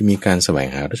มันจะมีการแสวง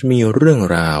หาเราจะมีเรื่อง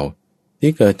ราว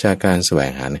ที่เกิดจากการแสว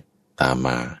งหาตามม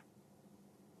า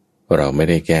เราไม่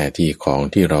ได้แก้ที่ของ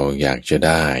ที่เราอยากจะไ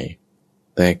ด้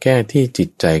แต่แก้ที่จิต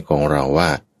ใจของเราว่า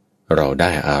เราไ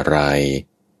ด้อะไร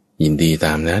ยินดีต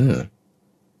ามนั้น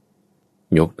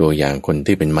ยกตัวอย่างคน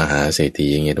ที่เป็นมหาเศรษฐี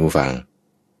อย่างเงี้ยท่านผู้ฟัง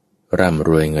ร่ำร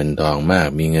วยเงินทองมาก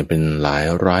มีเงินเป็นหลาย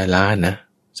ร้อยล้านนะ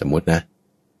สมมตินะ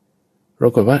ปร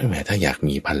ากฏว่าแหมถ้าอยาก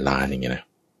มีพันล้านอย่างเงี้ยนะ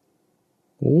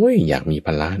โอ้ยอยากมี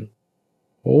พันล้าน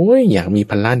โอ้ยอยากมี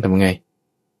พันล้านทำไง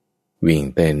วิ่ง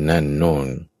เต้นนั่นโน่น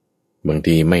บาง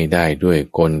ทีไม่ได้ด้วย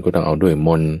กลก็ต้องเอาด้วยม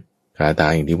นต์คาถา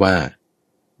อย่างที่ว่า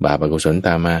บาปอกุศลต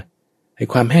ามมาไอ้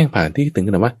ความแห้งผากที่ถึงข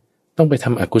นาดว่าต้องไปท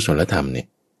ำอกุศลธรรมเนี่ย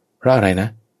เพราะอะไรนะ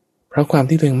เพราะความ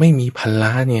ที่ตัวเองไม่มีพัน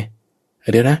ล้านไง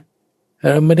เดี๋ยวนะ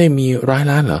เราไม่ได้มีร้อย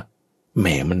ล้านเหรอแหม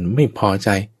มันไม่พอใจ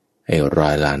ไอ้ร้อ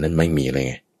ยล้านนั้นไม่มีเลย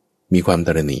ไงมีความต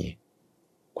ระหนี่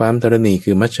ความตระหนี่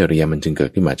คือมัจฉริยะมันจึงเกิด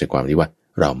ขึ้นมาจากความที่ว่า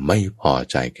เราไม่พอ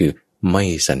ใจคือไม่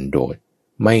สันโดษ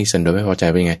ไม่พอใจ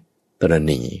เป็นไงตระห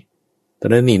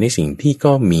นี่ในสิ่งที่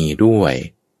ก็มีด้วย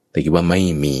แต่คิดว่าไม่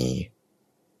มี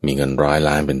เงินร้อย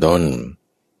ล้านเป็นต้น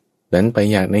ดังนั้นไป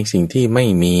อยากในสิ่งที่ไม่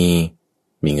มี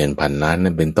เงินพันล้าน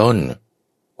นั่นเป็นต้น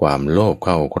ความโลภเ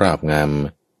ข้าครอบง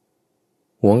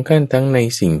ำหวงกันทั้งใน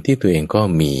สิ่งที่ตัวเองก็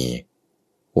มี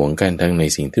หวงกันทั้งใน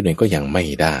สิ่งที่ตัวเองก็ยังไม่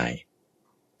ได้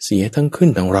เสียทั้งขึ้น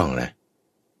ทั้งร่องนะ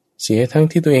เสียทั้ง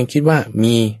ที่ตัวเองคิดว่า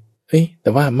มีแต่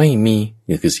ว่าไม่มี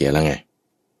นี่คือเสียแล้วไง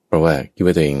เพราะว่าคิด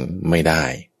ว่าตัวเองไม่ได้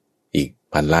อีก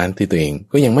พันล้านที่ตัวเอง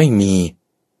ก็ยังไม่มี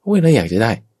แล้วอยากจะไ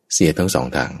ด้เสียทั้งสอง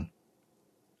ทาง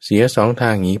เสียสองท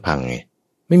างนี้พังไง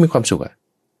ไม่มีความสุข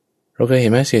เราเคยเห็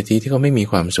นไหมเศรษฐีที่เขาไม่มี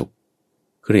ความสุข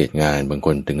เครียดงานบางค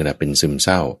นถึงขนาดเป็นซึมเศ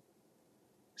ร้า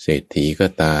เศรษฐีก็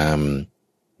ตาม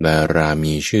ดารา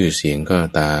มีชื่อเสียงก็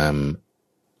ตาม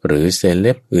หรือเซเล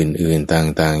บอื่นๆ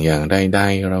ต่างๆอย่างใด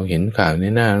ๆเราเห็นข่าวใน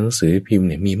หน้าหนังสือพิมพ์เ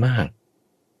นี่ยมีมาก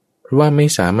เพราะว่าไม่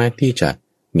สามารถที่จะ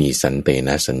มีสันเตน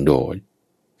ะสันโดษ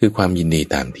คือความยินดี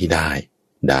ตามที่ได้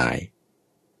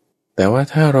แต่ว่า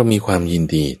ถ้าเรามีความยิน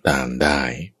ดีตามได้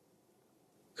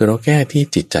คือเราแก้ที่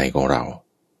จิตใจของเรา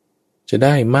จะไ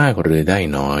ด้มากหรือได้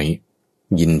น้อย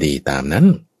ยินดีตามนั้น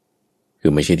คื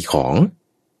อไม่ใช่ที่ของ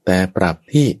แต่ปรับ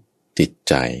ที่จิต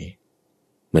ใจ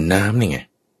เหมือนน้ำนี่ไง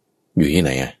อยู่ที่ไห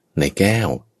นในแก้ว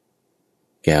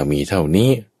มีเท่านี้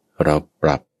เราป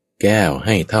รับแก้วใ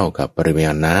ห้เท่ากับปริมา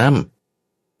ณน้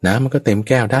ำมันก็เต็ม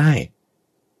แก้วได้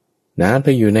น้ำถ้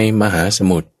าอยู่ในมหาส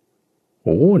มุทร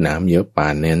น้ำเยอะป่า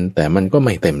นนั้นแต่มันก็ไ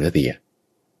ม่เต็มสักที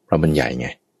เพราะมันใหญ่ไง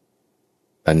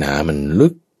ตัณหามันลึ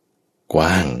กก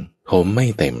ว้าง ถมไม่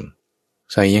เต็ม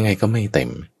ใส่ยังไงก็ไม่เต็ม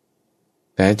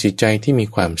แต่จิตใจที่มี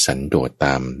ความสันโดษต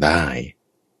ามได้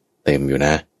เต็มอยู่น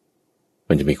ะ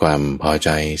มันจะมีความพอใจ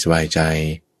สบายใจ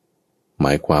หม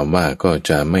ายความว่าก็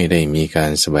จะไม่ได้มีกา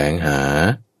รแสวงหา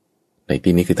ใน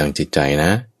ที่นี้คือทางจิตใจน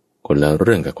ะคนละเ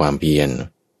รื่องกับความเพียร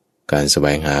การแสว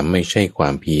งหาไม่ใช่ควา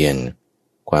มเพียร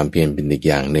ความเพียรเป็นอีก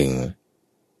อย่างหนึ่ง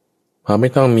พอไม่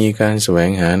ต้องมีการแสว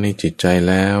งหาในจิตใจ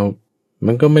แล้ว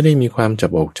มันก็ไม่ได้มีความจั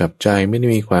บอกจับใจไม่ได้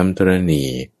มีความตระหนี่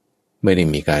ไม่ได้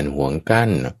มีการหวงกั้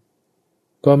น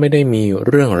ก็ไม่ได้มีเ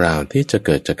รื่องราวที่จะเ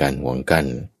กิดจากการหวงกั้น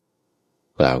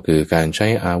กล่าวคือการใช้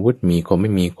อาวุธมีคมไ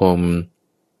ม่มีคม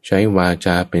ใช้วาจ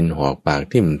าเป็นหอกปาก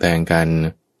ทิ่มแทงกัน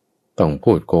ต้อง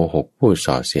พูดโกหกพูด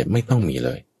ส่อเสียดไม่ต้องมีเล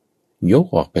ยยก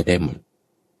ออกไปได้หมด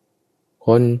ค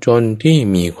นจนที่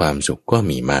มีความสุขก็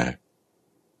มีมาก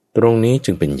ตรงนี้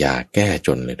จึงเป็นยาแก้จ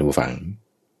นเลยทุกฝัง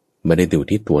ไม่ได้ดู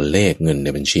ที่ตัวเลขเงินใน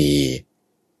บัญชี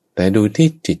แต่ดูที่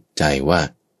จิตใจว่า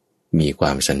มีคว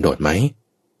ามสันโดษไหม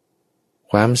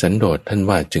ความสันโดษท่าน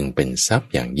ว่าจึงเป็นทรัพ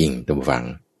ย์อย่างยิ่งทุกฝัง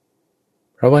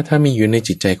เพราะว่าถ้ามีอยู่ใน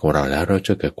จิตใจของเราแล้วเราจ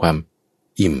ะเกิดความ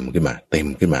อิ่มขึ้นมาเต็ม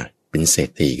ขึ้นมาเป็นเศรษ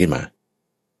ฐีขึ้นมา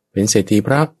เป็นเศรษฐีเพ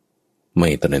ราะไม่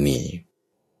ตระหนี่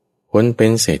คนเป็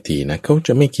นเศรษฐีนะเขาจ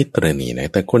ะไม่คิดตระหนี่นะ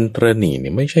แต่คนตระหนี่เนี่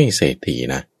ยไม่ใช่เศรษฐี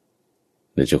นะ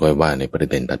เดี๋ยวจะค่อยว่าในประ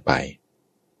เด็นถัดไป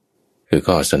คือ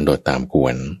ข้อสันโดษตามคว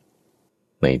ร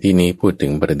ในที่นี้พูดถึ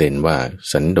งประเด็นว่า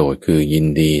สันโดษคือยิน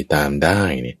ดีตามได้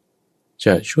เนี่ยจ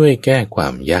ะช่วยแก้ควา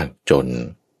มยากจน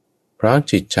เพราะ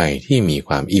จิตใจที่มีค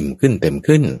วามอิ่มขึ้นเต็ม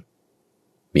ขึ้น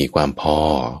มีความพอ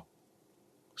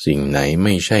สิ่งไหนไ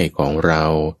ม่ใช่ของเรา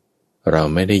เรา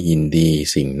ไม่ได้ยินดี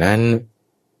สิ่งนั้น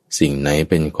สิ่งไหน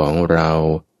เป็นของเรา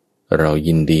เรา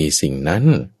ยินดีสิ่งนั้น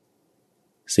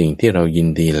สิ่งที่เรายิน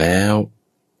ดีแล้ว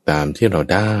ตามที่เรา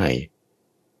ได้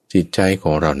จิตใจข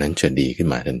องเรานั้นจะดีขึ้น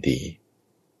มาทันที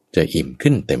จะอิ่ม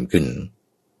ขึ้นเต็มขึ้น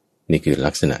นี่คือ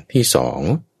ลักษณะที่สอง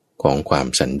ของความ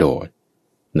สันโดษ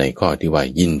ในข้อที่ว่า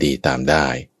ยินดีตามได้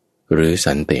หรือ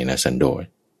สันเตนะสันโดษ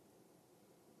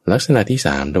ลักษณะที่ส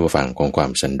ามตัวฝั่งของควา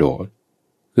มสันโดษ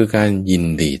คือการยิน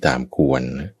ดีตามควร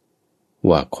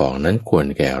ว่าของนั้นควร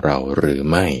แก่เราหรือ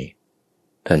ไม่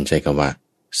ท่านใช้คำว่า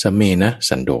สเมนะ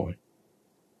สันโดษ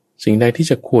สิ่งใดที่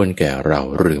จะควรแก่เรา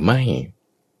หรือไม่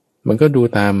มันก็ดู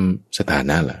ตามสถา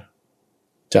นะล่ะ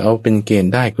จะเอาเป็นเกณ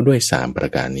ฑ์ได้ก็ด้วย3ปร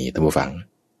ะการนี้ท่านผู้ฟัง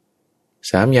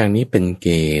3อย่างนี้เป็นเก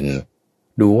ณฑ์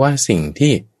ดูว่าสิ่ง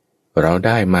ที่เราไ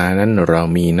ด้มานั้นเรา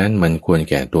มีนั้นมันควร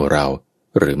แก่ตัวเรา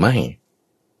หรือไม่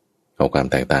เอาความ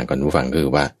แตกต่างกันผู้ฟังคือ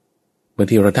ว่าบาง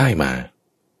ทีเราได้มา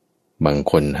บาง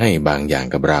คนให้บางอย่าง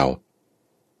กับเรา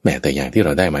แม้แต่อย่างที่เร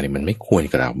าได้มานี่มันไม่ควร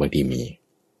กับเราบางทีมี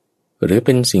หรือเ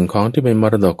ป็นสิ่งของที่เป็นม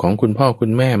รดกของคุณพ่อคุ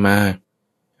ณแม่มา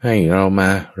ให้เรามา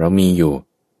เรามีอยู่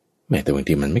แม้แต่บาง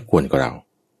ทีมันไม่ควรกับเรา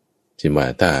เช่นว่า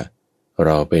ถ้าเร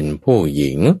าเป็นผู้ห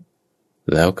ญิง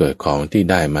แล้วเกิดของที่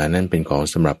ได้มานั่นเป็นของ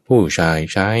สำหรับผู้ชาย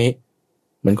ใช้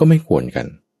มันก็ไม่ควรกัน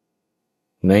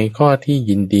ในข้อที่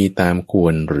ยินดีตามคว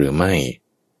รหรือไม่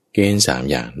เกณฑ์3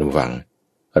อย่างดูฟัง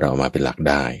เรามาเป็นหลัก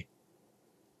ได้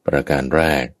ประการแร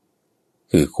ก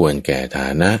คือควรแก่ฐา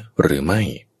นะหรือไม่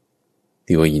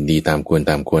ที่ว่ายินดีตามควร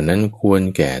นั้นควร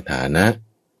แก่ฐานะ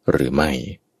หรือไม่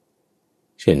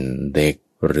เช่นเด็ก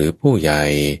หรือผู้ใหญ่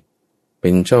เป็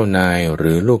นเจ้านายห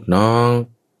รือลูกน้อง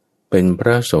เป็นพร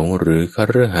ะสงฆ์หรือค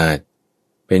ฤหัสถ์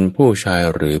เป็นผู้ชาย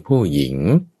หรือผู้หญิง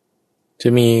จะ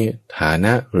มีฐาน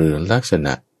ะหรือลักษณ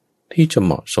ะที่จะเ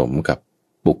หมาะสมกับ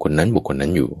บุคคลนั้น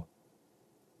อยู่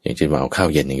อย่างเช่นว่าเอาข้าว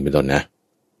เย็นอย่างนี้เป็นต้นนะ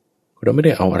เราไม่ไ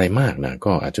ด้เอาอะไรมากนะ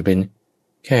ก็อาจจะเป็น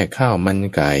แค่ข้าวมัน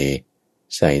ไก่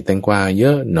ใส่แตงกวาเย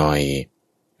อะหน่อย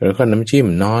แล้วก็น้ำจิ้ม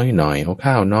น้อยหน่อยเอา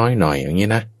ข้าวน้อยหน่อยอย่างนี้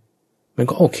นะมัน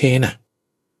ก็โอเคนะ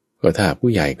ก็ถ้าผู้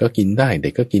ใหญ่ก็กินได้เด็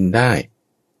กก็กินได้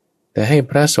แต่ให้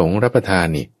พระสงฆ์รับประทาน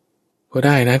นี่ก็ไ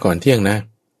ด้นะก่อนเที่ยงนะ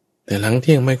แต่หลังเ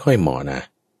ที่ยงไม่ค่อยเหมาะนะ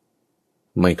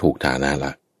ไม่ถูกฐานะล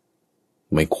ะ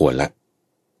ไม่ควรละ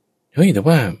เฮ้ยแต่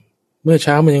ว่าเมื่อเ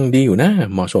ช้ามันยังดีอยู่นะ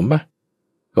เหมาะสมปะ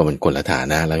ก็มันคนละฐา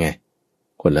นะแล้วไง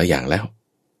คนละอย่างแล้ว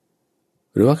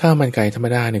หรือว่าข้าวมันไก่ธรรม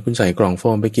ดาเนี่ยคุณใส่กล่องโฟ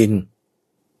มไปกิน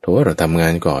ถือว่าเราทำงา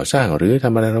นก่อสร้างหรือท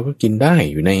ำอะไรเราก็กินได้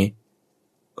อยู่ใน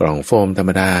กล่องโฟมธรร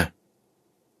มดา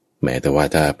แม้แต่ว่า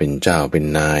ถ้าเป็นเจ้าเป็น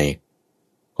นาย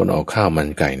คนเอาข้าวมัน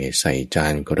ไก่เนี่ยใส่จา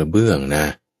นกระเบื้องนะ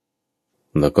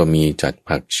แล้วก็มีจัด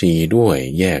ผักชีด้วย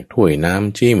แยกถ้วยน้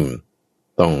ำจิ้ม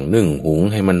ต้องนึ่งหุง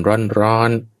ให้มันร้อ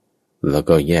นๆแล้ว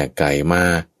ก็แยกไก่มา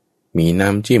มีน้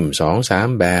ำจิ้ม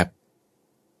 2-3 แบบ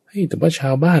เฮ้ยแต่ว่าชา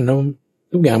วบ้านเรา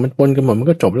ทุกอย่างมันปนกันหมดมัน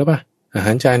ก็จบแล้วป่ะอาห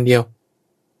ารจานเดียว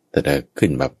แต่ถ้าขึ้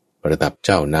นแบบระดับเ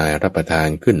จ้านายรับประทาน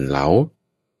ขึ้นเหลา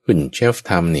ขึ้นเชฟ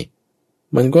ทำนี่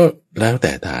มันก็แล้วแ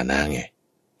ต่ฐานะไง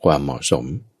ความเหมาะสม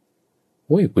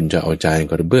อ้ยคุณจะเอาจาน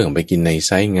กระเบื้องไปกินในไ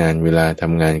ซต์งานเวลาท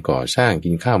ำงานก่อสร้างกิ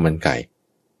นข้าวมันไก่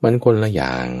มันคนละอ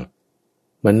ย่าง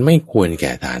มันไม่ควรแ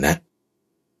ก่ฐานะ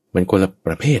มันคนละป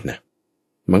ระเภทนะ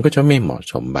มันก็จะไม่เหมาะ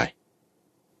สมไป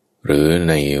หรือ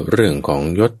ในเรื่องของ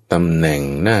ยศตำแหน่ง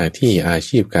หน้าที่อา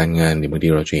ชีพการงานบางที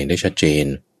เราจะเห็นได้ชัดเจน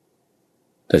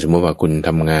แต่สมมติว่าคุณท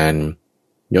ำงาน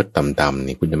ยศต่ำๆ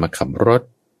นี่คุณจะมาขับรถ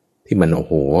ที่มันโอ้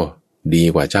โหดี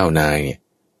กว่าเจ้านายเนี่ย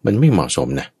มันไม่เหมาะสม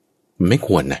นะมันไม่ค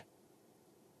วรนะ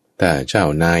แต่เจ้า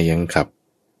นายยังขับ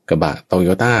กระบะโตโย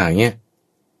ต้าเงี้ย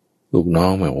ลูกน้อ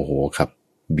งแบบโอ้โหขับ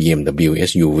BMW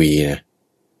SUV นะ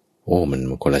โอ้มัน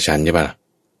คนละชั้นใช่ปะล่ะ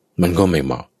มันก็ไม่เ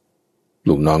หมาะ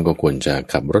ลูกน้องก็ควรจะ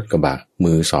ขับรถกระบะ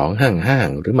มือสองห้าง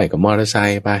ๆหรือไม่ก็มอเตอร์ไซ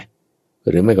ค์ไป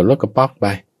หรือไม่ก็รถกระป๋อกไป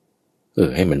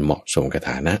ให้มันเหมาะสมกับ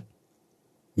ฐานะ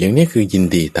อย่างนี้คือยิน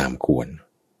ดีตามควร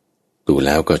ดูแ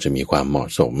ล้วก็จะมีความเหมาะ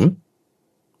สม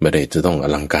ไม่ได้จะต้องอ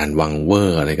ลังการวังเวอ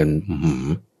ร์อะไรกัน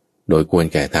โดยควร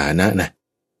แก่ฐานะนะ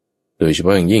โดยเฉพ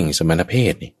าะอย่างยิ่งสมณเพ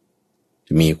ศนี่จ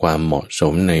ะมีความเหมาะส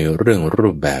มในเรื่องรู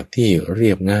ปแบบที่เรี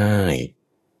ยบง่าย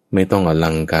ไม่ต้องอ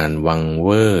ลังการวังเว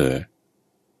อร์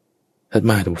ถัด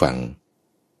มาทุกฝั่ง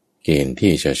เกณฑ์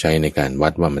ที่จะใช้ในการวั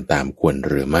ดว่ามันตามควร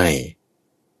หรือไม่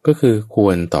ก็คือคว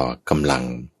รต่อกำลัง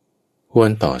ควร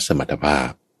ต่อสมรรถภาพ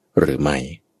หรือไม่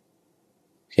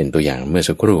เช่นตัวอย่างเมื่อ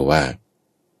สักครู่ว่า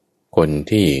คน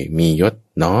ที่มียศ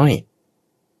น้อย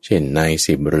เช่นนาย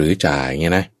สิบหรือจ่าเ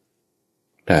งี้ยนะ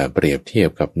ถ้าเปรียบเทียบ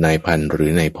กับนายพันหรือ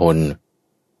นายพล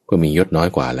ก็มียศน้อย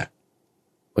กว่าแหละ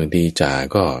บางทีจ่า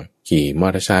ก็ขี่มอ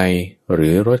เตอร์ไซค์หรื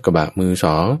อรถกระบะมือส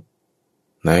อง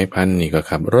นายพันนี่ก็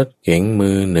ขับรถเก๋งมื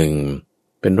อหนึ่ง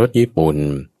เป็นรถญี่ปุ่น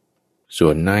ส่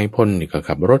วนนายพลนี่ก็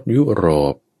ขับรถยุโร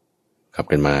ปขับ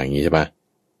กันมาอย่างนี้ใช่ปะ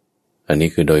อันนี้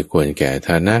คือโดยควรแก่ฐ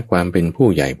านะความเป็นผู้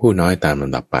ใหญ่ผู้น้อยตามล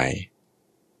ำดับไป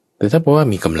แต่ถ้าบอกว่า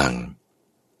มีกำลัง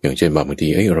อย่างเช่นบางที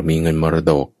เรามีเงินมร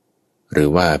ดกหรือ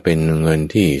ว่าเป็นเงิน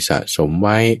ที่สะสมไ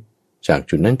ว้จาก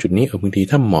จุดนั้นจุดนี้บางที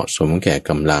ถ้าเหมาะสมแก่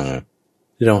กำลัง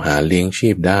ที่เราหาเลี้ยงชี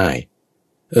พได้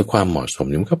ความเหมาะสม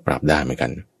นี้มันก็ปรับได้เหมือนกั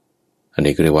นอัน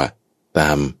นี้ก็เรียกว่าต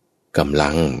ามกำลั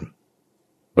ง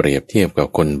เปรียบเทียบกับ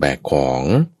คนแบกของ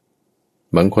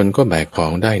บางคนก็แบกขอ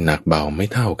งได้หนักเบาไม่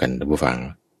เท่ากันท่านผู้ฟัง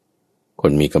ค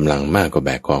นมีกำลังมากก็แบ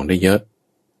กของได้เยอะ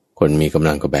คนมีกำ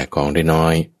ลังก็แบกของได้น้อ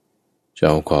ยจะเ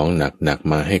อาของหนัก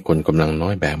มาให้คนกำลังน้อ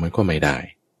ยแบกมันก็ไม่ได้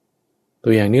ตั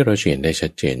วอย่างนี้เราเห็นได้ชั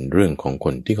ดเจนเรื่องของค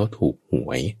นที่เขาถูกห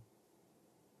วย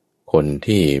คน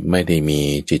ที่ไม่ได้มี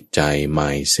จิตใจ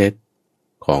mindset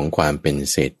ของความเป็น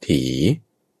เศรษฐี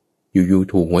อยู่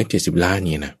ๆถูกหวย70 ล้าน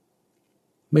นี่นะ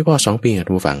ไม่พอ2 ปีท่าน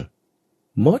ผู้ฟัง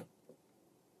หมด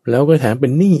แล้วก็แถมเป็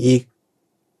นหนี้อีก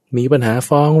มีปัญหา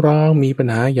ฟ้องร้องมีปัญ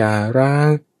หาหย่าร้าง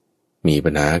มี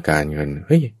ปัญหาการเงินเ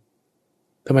ฮ้ย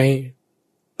ทำไม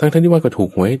ทั้งที่ว่าก็ถูก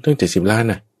หวยตั้ง70 ล้าน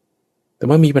นะแต่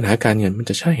ว่ามีปัญหาการเงินมัน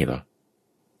จะใช่เหรอ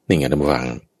นี่ไงท่านผู้ฟัง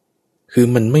คือ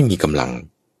มันไม่มีกำ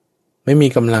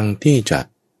ลังที่จะ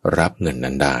รับเงิน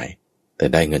นั้นได้แต่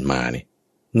ได้เงินมาเนี่ย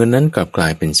เงินนั้นกลับกลา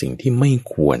ยเป็นสิ่งที่ไม่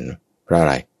ควรเพราะอะ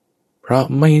ไรเพราะ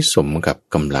ไม่สมกับ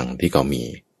กำลังที่เขามี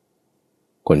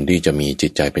คนที่จะมีจิ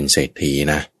ตใจเป็นเศรษฐี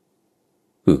นะ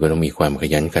คือก็ต้องมีความข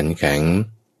ยันขันแข็ง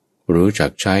รู้จั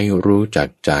กใช้รู้จัก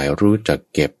จ่ายรู้จัก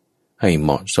เก็บให้เห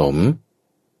มาะสม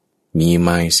มี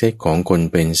mindset ของคน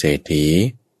เป็นเศรษฐี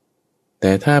แ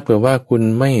ต่ถ้าเผื่อว่าคุณ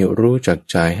ไม่รู้จัก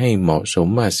จ่ายให้เหมาะสม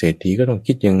ว่าเศรษฐีก็ต้อง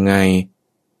คิดยังไง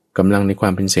กำลังในควา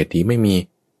มเป็นเศรษฐีไม่มี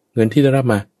เงินที่ได้รับ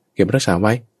มาเก็บรักษาไ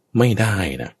ว้ไม่ได้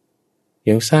นะ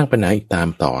ยังสร้างปัญหาอีกตาม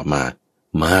ต่อมา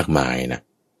มากมายนะ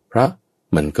เพราะ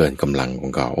มันเกินกำลังขอ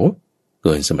งเขาเ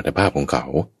กินสมรรถภาพของเขา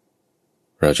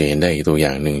เราจะเห็นได้อีกตัวอย่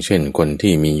างหนึ่งเช่นคน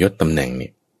ที่มียศตำแหน่ง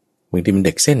นี่บางทีมันเ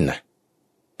ด็กเส้นนะ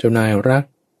เจ้านายรัก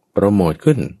โปรโมท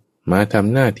ขึ้นมาท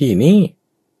ำหน้าที่นี้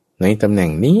ในตำแหน่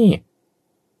งนี้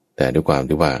แต่ด้วยความ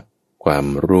ที่ว่าความ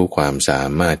รู้ความสา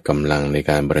มารถกำลังใน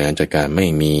การบริหารจัดการไม่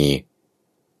มี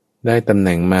ได้ตำแห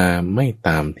น่งมาไม่ต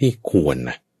ามที่ควร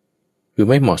นะคือ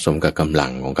ไม่เหมาะสมกับกำลั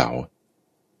งของเขา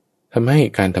ทำให้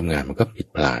การทำงานมันก็ผิด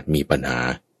พลาดมีปัญหา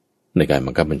ในการ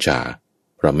บังคับบัญชา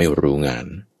เพราะไม่รู้งาน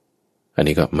อัน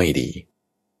นี้ก็ไม่ดี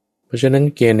เพราะฉะนั้น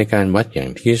เกณฑ์ในการวัดอย่าง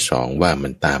ที่สองว่ามั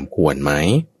นตามควรไหม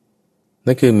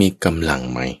นั่นคือมีกำลัง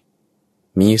ไหม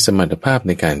มีสมรรถภาพใ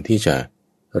นการที่จะ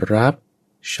รับ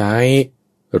ใช้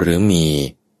หรือมี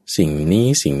สิ่ง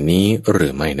นี้หรื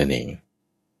อไม่นั่นเอง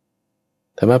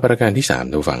ธรรมะประการที่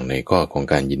3ดูฝั่งในข้อของ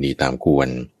การยินดีตามควร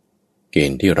เก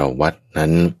ณฑ์ที่เราวัดนั้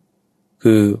น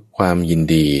คือความยิน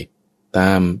ดีต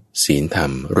ามศีลธรร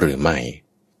มหรือไม่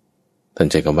ท่าน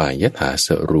ใจคำว่ายถาส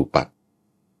รูปะ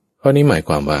ข้อนี้หมายค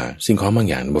วามว่าสิ่งของบาง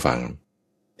อย่างบุฟัง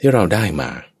ที่เราได้มา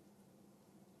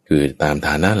คือตามฐ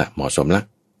านะละเหมาะสมละ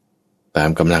ตาม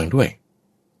กำลังด้วย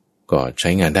ก็ใช้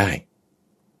งานได้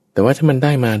แต่ว่าถ้ามันไ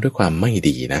ด้มาด้วยความไม่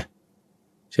ดีนะ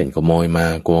เช่นขโมยมา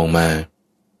โกงมา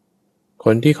ค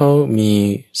นที่เขามี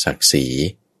ศักดิ์ศรี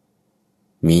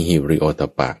มีหิริโอต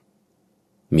ปะ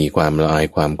มีความละอาย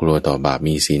ความกลัวต่อบาป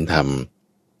มีศีลธรรม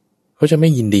เขาจะไม่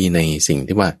ยินดีในสิ่ง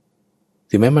ที่ว่า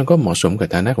ถึงแม้มันก็เหมาะสมกับ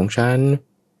ฐานะของฉัน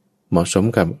เหมาะสม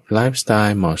กับไลฟ์สไต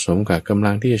ล์เหมาะสมกับกำ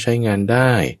ลังที่จะใช้งานไ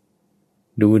ด้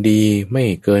ดูดีไม่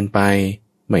เกินไป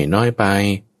ไม่น้อยไป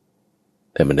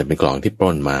แต่มันเป็นกล่องที่ป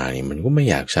ล้นมานี่มันก็ไม่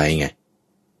อยากใช้ไง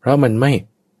เพราะมันไม่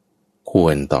คว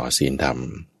รต่อศีลธรรม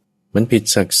มันผิด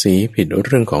ศักดิ์ศรีผิดเ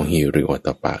รื่องของหิริโอต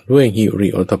ปะด้วยหิริ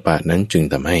โอตปะนั้นจึง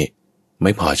ทำให้ไ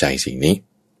ม่พอใจสิ่งนี้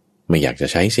ไม่อยากจะ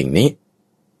ใช้สิ่งนี้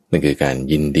นั่นคือการ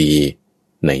ยินดี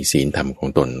ในศีลธรรมของ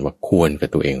ตนว่าควรกับ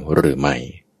ตัวเองหรือไม่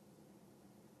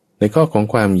ในข้อของ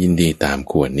ความยินดีตาม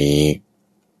ควรนี้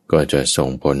ก็จะส่ง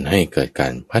ผลให้เกิดกา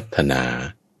รพัฒนา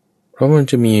เพราะมัน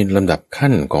จะมีลำดับ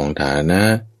ขั้นของฐานะ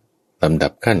ลำดั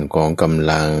บขั้นของก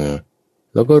ำลัง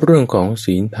แล้วก็เรื่องของ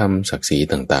ศีลธรรมศักดิ์ศรี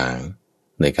ต่าง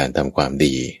ๆในการทำความ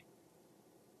ดี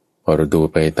พอเราดู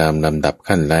ไปตามลำดับ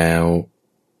ขั้นแล้ว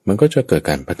มันก็จะเกิด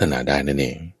การพัฒนาได้นั่นเอ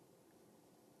ง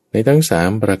ในทั้ง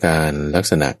3ประการลัก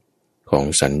ษณะของ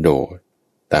สันโดษ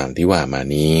ตามที่ว่ามา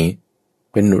นี้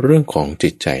เป็นเรื่องของจิ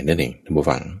ตใจนั่นเองท่านผู้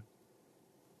ฟัง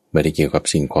ไม่ได้เกี่ยวกับ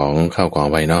สิ่งของข้าวของ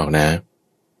ภายนอกนะ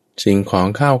สิ่งของ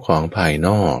ข้าวของภายน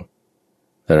อก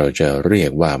แต่เราจะเรีย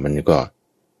กว่ามันก็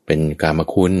เป็นกาม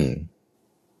คุณ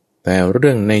แต่เ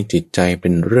รื่องในจิตใจเป็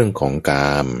นเรื่องของก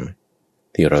าม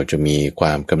ที่เราจะมีคว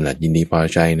ามกำหนัดยินดีพอ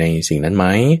ใจในสิ่งนั้นไหม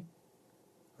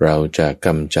เราจะก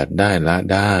ำจัดได้ละ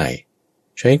ได้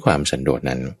ใช้ความสันโดษ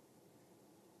นั้น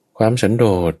ความสันโด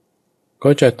ษก็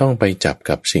จะต้องไปจับ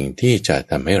กับสิ่งที่จะ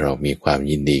ทำให้เรามีความ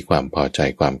ยินดีความพอใจ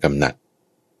ความกำหนัด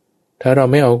ถ้าเรา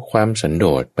ไม่เอาความสันโด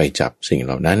ษไปจับสิ่งเห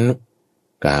ล่านั้น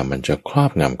กามมันจะครอ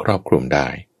บงำครอบคลุมได้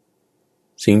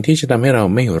สิ่งที่จะทำให้เรา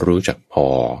ไม่รู้จักพอ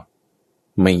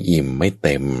ไม่อิ่มไม่เ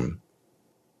ต็ม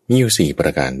มีอยู่4ปร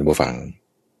ะการท่านผู้ฟัง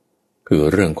คือ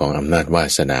เรื่องของอำนาจวา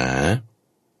สนา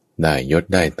ได้ยศ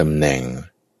ได้ตำแหน่ง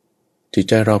จิต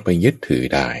ใจเราไปยึดถือ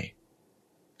ได้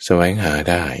แสวงหา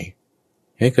ได้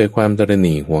ให้เกิดความตระห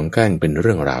นี่ห่วงกั้นเป็นเ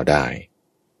รื่องราวได้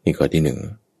นี่ข้อที่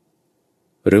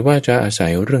1หรือว่าจะอาศั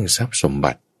ยเรื่องทรัพย์สม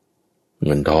บัติเ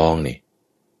งินทองนี่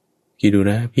คิดดู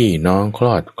นะพี่น้องคล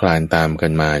อดคลานตามกั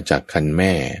นมาจากคันแ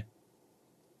ม่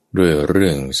ด้วยเรื่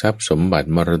องทรัพย์สมบัติ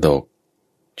มรดก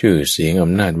ชื่อเสียงอ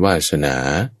ำนาจวาสนา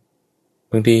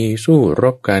บางทีสู้ร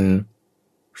บกัน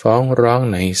ฟ้องร้อง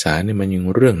ในศาลนี่มันยัง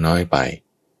เรื่องน้อยไป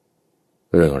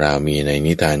เรื่องราวมีใน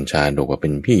นิทานชาดกว่าเป็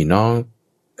นพี่น้อง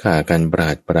ฆ่ากันปร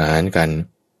าดปรานกัน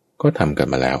ก็ทำกัน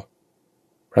มาแล้ว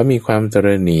เพราะมีความตร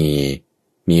ะหนี่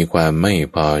มีความไม่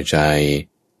พอใจ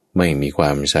ไม่มีคว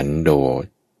ามสันโดษ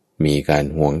มีการ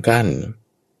ห่วงกั้น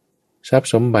ทรัพย์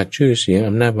สมบัติชื่อเสียง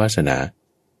อำนาจวาสนา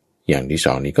อย่างที่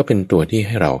2นี้ก็เป็นตัวที่ใ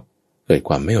ห้เราเกิดค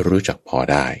วามไม่รู้จักพอ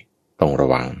ได้ต้องระ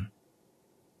วัง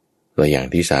และอย่าง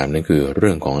ที่3นั่นคือเ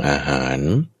รื่องของอาหาร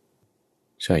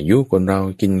ใช่ยุคนเรา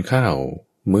กินข้าว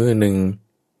มื้อหนึ่ง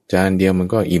จานเดียวมัน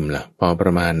ก็อิ่มละพอปร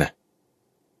ะมาณนะ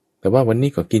แต่ว่าวันนี้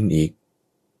ก็กินอีก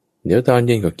เดี๋ยวตอนเ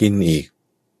ย็นก็กินอีก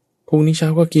พรุ่งนี้เช้า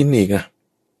ก็กินอีกอ่ะ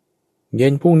เย็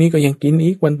นพรุ่งนี้ก็ยังกิน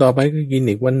อีกวันต่อไปก็กิน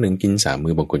อีกวันหนึ่งกิน3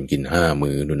 มื้อบางคนกิน5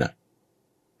 มื้อนู่นน่ะ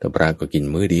แต่ปลาก็กิน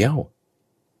มื้อเดียว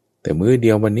แต่มื้อเดี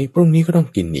ยววันนี้พรุ่งนี้ก็ต้อง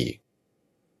กินอีก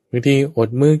บางทีอด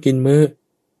มื้อกินมื้อ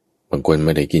บางคนไ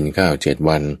ม่ได้กินข้าว7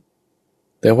 วัน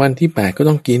แต่วันที่8ก็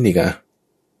ต้องกินอีกอ่ะ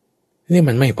นี่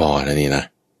มันไม่พอนะนี่นะ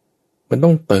มันต้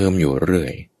องเติมอยู่เรื่อ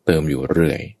ยเติมอยู่เ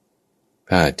รื่อย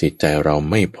ถ้าจิตใจเรา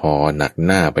ไม่พอหนักห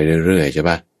น้าไปเรื่อยๆใช่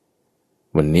ปะ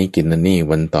วันนี้กินนั่นนี่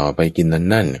วันต่อไปกิน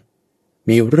นั่น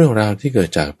มีเรื่องราวที่เกิด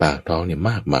จากปากท้องเนี่ย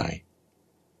มากมาย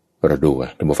เราดู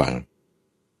ท่านผู้ฟัง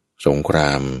สงคร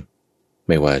ามไ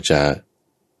ม่ว่าจะ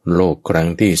โลกครั้ง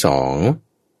ที่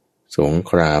2สง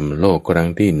ครามโลกครั้ง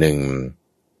ที่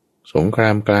1สงครา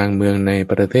มกลางเมืองใน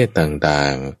ประเทศต่า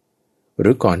งๆหรื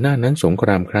อก่อนหน้านั้นสงคร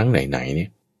ามครั้งไหนๆเนี่ย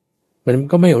มัน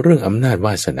ก็ไม่เรื่องอำนาจว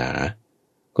าสนา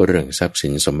ก็เรื่องทรัพย์สิ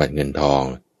นสมบัติเงินทอง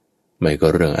ไม่ก็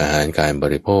เรื่องอาหารการบ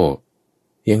ริโภค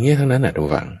อย่างนี้ทั้งนั้นทุก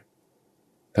ฝั่ง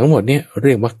ทั้งหมดเนี่ยเ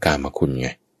รียกว่ากามคุณไง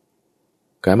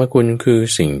กามคุณคือ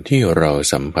สิ่งที่เรา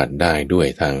สัมผัสได้ด้วย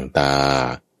ทางตา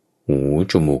หู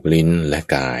จมูกลิ้นและ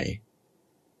กาย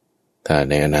ถ้า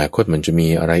ในอนาคตมันจะมี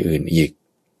อะไรอื่นอีก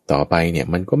ต่อไปเนี่ย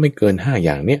มันก็ไม่เกิน5 อ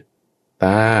ย่างเนี่ยต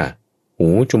าหู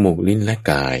จมูกลิ้นและ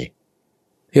กาย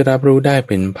ที่รับรู้ได้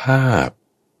เป็นภาพ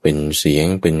เป็นเสียง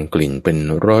เป็นกลิ่นเป็น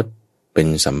รสเป็น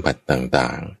สัมผัสต่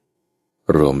าง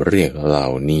ๆรวมเรียกเหล่า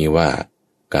นี้ว่า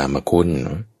กามคุณ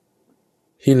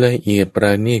ที่ละเอียดปร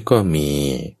ะณีตก็มี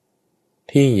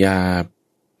ที่หยาบ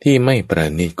ที่ไม่ประ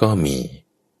ณีตก็มี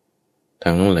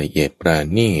ทั้งละเอียดประ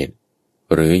ณีต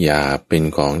หรือหยาบเป็น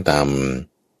ของต่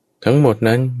ำทั้งหมด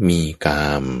นั้นมีกา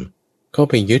มเข้า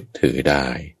ไปยึดถือได้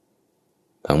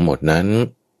ทั้งหมดนั้น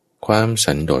ความ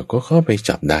สันโดษก็เข้าไป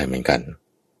จับได้เหมือนกัน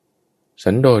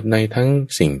สันโดษในทั้ง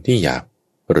สิ่งที่หยาบ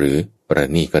หรือประ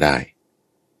ณีตก็ได้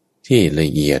ที่ละ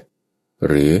เอียด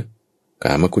หรือก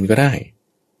ามคุณก็ได้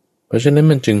เพราะฉะนั้น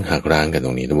มันจึงหักร้างกันต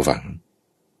รงนี้ท่านผู้ฟัง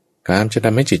กามจะท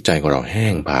ำให้จิตใจของเราแห้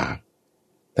งผาก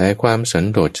แต่ความสัน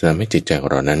โดษจะทำให้จิตใจขอ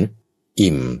งเรานั้น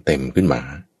อิ่มเต็มขึ้นมา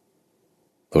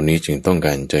ตรงนี้จึงต้องก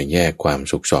ารจะแยกความ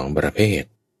สุขสองประเภท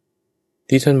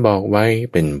ที่ท่านบอกไว้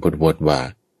เป็นบทว่า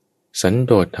สันโ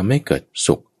ดษทำให้เกิด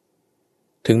สุข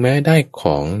ถึงแม้ได้ข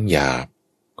องหยาบ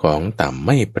ของต่ำไ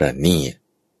ม่ประณีต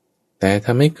แต่ท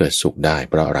ำให้เกิดสุขได้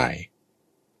เพราะอะไร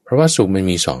เพราะว่าสุขมัน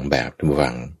มีสองแบบท่านผู้ฟั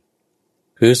ง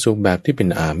คือสุขแบบที่เป็น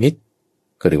อามิตร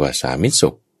ก็เรียกว่าสามิตรสุ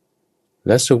ขแ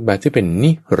ละสุขแบบที่เป็น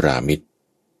นิรามิตร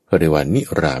ก็เรียกว่านิ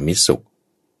รามิตรสุข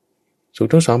สุข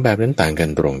ทั้งสองแบบนั้นต่างกัน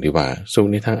ตรงที่ว่าสุข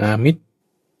ในทางอามิตร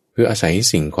คืออาศัย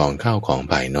สิ่งของข้าวของ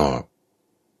ภายนอก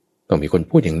ต้องมีคน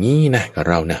พูดอย่างนี้นะกับ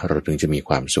เรานะเราถึงจะมีค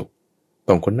วามสุข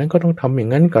ต้องคนนั้นก็ต้องทำอย่า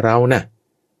งนั้นกับเรานะ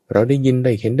เราได้ยินไ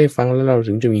ด้เห็นได้ฟังแล้วเรา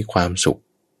ถึงจะมีความสุข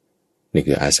นี่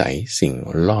คืออาศัยสิ่ง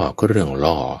ล่อก็เรื่อง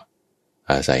ล่อ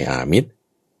อาศัยอามิตร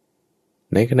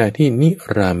ในขณะที่นิ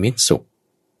รามิตสุข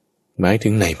หมายถึ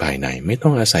งในภายในไม่ต้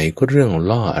องอาศัยก็เรื่อง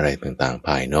ล่ออะไรต่างๆภ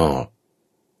ายนอก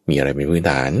มีอะไรเป็นพื้น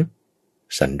ฐาน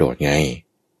สันโดษไง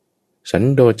สัน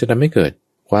โดษจะทำให้เกิด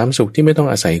ความสุขที่ไม่ต้อง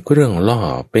อาศัยเรื่องล่อ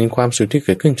เป็นความสุขที่เ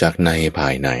กิดขึ้นจากในภา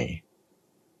ยใน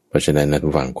เพราะฉะนั้นนัก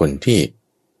ฟังคนที่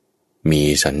มี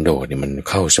สันโดษเนี่ยมัน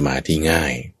เข้าสมาธิง่า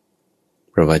ย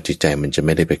เพราะว่าจิตใจมันจะไ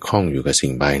ม่ได้ไปคล้องอยู่กับสิ่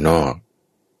งภายนอก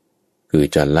คือ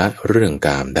จะละเรื่องก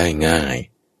ามได้ง่าย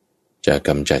จะก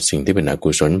ำจัดสิ่งที่เป็นอ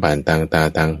กุศลผ่านทางตา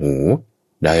ทางหู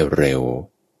ได้เร็ว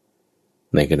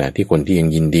ในขณะที่คนที่ยัง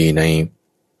ยินดีใน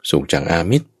สุขจากอา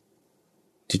มิตร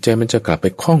จิตใจมันจะกลับไป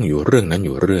คล้องอยู่เรื่องนั้นอ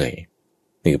ยู่เรื่อย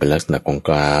นี่เป็นลักษณะของ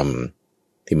กาม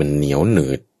ที่มันเหนียวหนื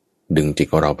ดดึงจิต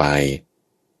ของเราไป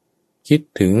คิด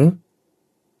ถึง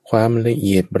ความละเ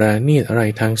อียดประณีตอะไร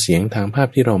ทางเสียงทางภาพ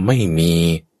ที่เราไม่มี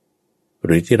ห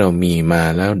รือที่เรามีมา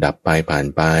แล้วดับไปผ่าน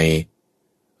ไป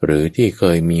หรือที่เค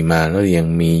ยมีมาแล้วยัง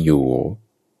มีอยู่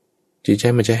จิตใจ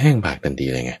มันจะแห้งผากทันที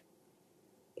เลยไง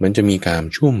มันจะมีการ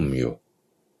ชุ่มอยู่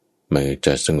มันจ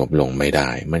ะสงบลงไม่ได้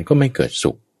มันก็ไม่เกิด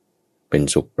สุขเป็น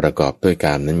สุขประกอบด้วยก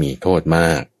ามนั้นมีโทษม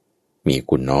ากมี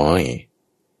คุณน้อย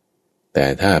แต่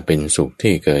ถ้าเป็นสุข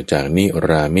ที่เกิดจากนิ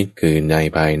รามิตคือใน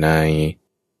ภายใน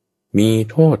มี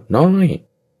โทษน้อย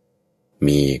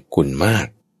มีคุณมาก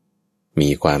มี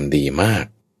ความดีมาก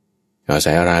อา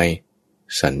ศัยอะไร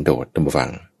สันโดษท่านผู้ฟั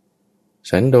ง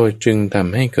สันโดษจึงท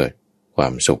ำให้เกิดควา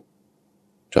มสุข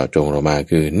เจาะจงลงมา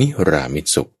คือนิรามิต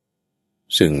สุข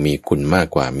ซึ่งมีคุณมาก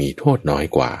กว่ามีโทษน้อย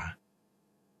กว่า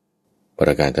ปร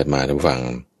ะการถัดมาท่านผู้ฟัง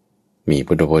มี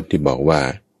พุทธพจน์ที่บอกว่า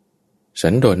สั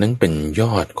นโดษนั้นเป็นย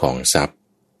อดของทรัพย์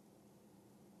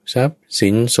สิ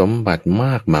นสมบัติม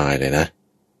ากมายเลยนะ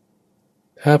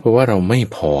ถ้าเพราะว่าเราไม่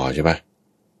พอใช่ปะ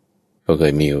ก็เค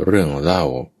ยมีเรื่องเล่า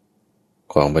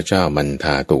ของพระเจ้ามันท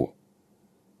าตุ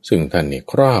ซึ่งท่านนี่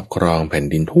ครอบครองแผ่น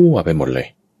ดินทั่วไปหมดเลย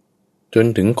จน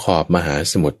ถึงขอบมหา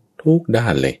สมุทรทุกด้า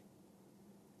นเลย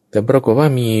แต่ปรากฏว่า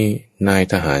มีนาย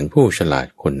ทหารผู้ฉลาด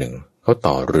คนหนึ่งเขา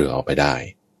ต่อเรือออกไปได้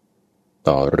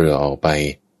ต่อเรือออกไป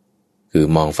คือ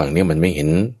มองฝั่งนี้มันไม่เห็น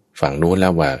ฝั่งนู้นแล้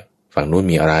วว่าฝั่งนู้น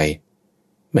มีอะไร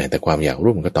แม้แต่ความอยาก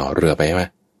รู้มันก็ต่อเรือไปใช่ไหม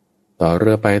ต่อเรื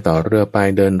อไป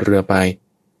เดินเรือไป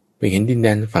เห็นดินแด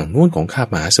นฝั่งนู้นของคาบ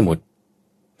มหาสมุทร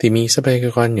ที่มีทรัพย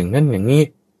ากรอย่างนั้นอย่างนี้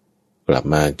กลับ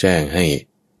มาแจ้งให้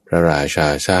พระราชา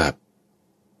ทราบ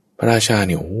พระราชาเ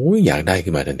นี่ยโอ้ยอยากได้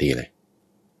ขึ้นมาทันทีเลย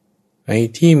ไอ้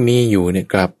ที่มีอยู่เนี่ย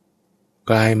กลับ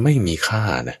กลายไม่มีค่า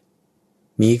นะ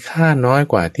มีค่าน้อย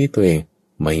กว่าที่ตัวเอง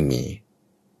ไม่มี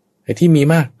ไอ้ที่มี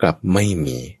มากกลับไม่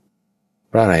มี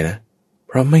เพราะอะไรนะเ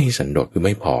พราะไม่สันโดษคือไ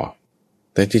ม่พอ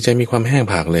แต่จิตใจมีความแห้ง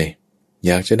ผากเลยอ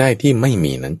ยากจะได้ที่ไม่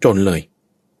มีนั้นจนเลย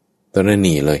ตระห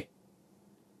นี่เลย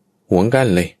หวงกัน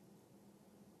เลย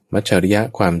มัจฉริยะ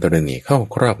ความตระหนี่เข้า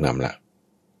ครอบงำละ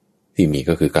ที่มี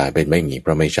ก็คือกลายเป็นไม่มีเพ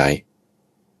ราะไม่ใช้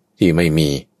ที่ไม่มี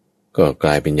ก็กล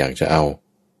ายเป็นอยากจะเอา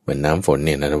เหมือนน้ำฝนเ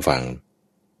นี่ยนะท่านฟัง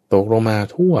ตกลงมา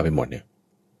ทั่วไปหมดเนี่ย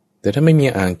แต่ถ้าไม่มี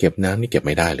อ่างเก็บน้ำนี่เก็บไ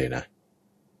ม่ได้เลยนะ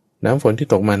น้ำฝนที่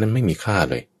ตกมานั้นไม่มีค่า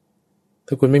เลย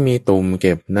ถ้าคุณไม่มีตุ่มเ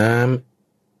ก็บน้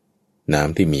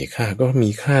ำที่มีค่าก็มี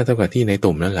ค่าเท่ากับที่ใน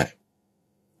ตุ่มนั่นแหละ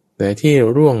แต่ที่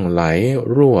ร่วงไหล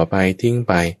รั่วไปทิ้ง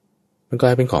ไปมันกล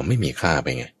ายเป็นของไม่มีค่าไป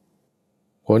ไง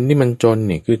คนที่มันจนเ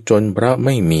นี่ยคือจนเพราะไ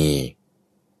ม่มี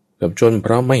กับจนเพ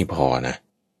ราะไม่พอนะ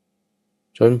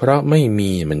จนเพราะไม่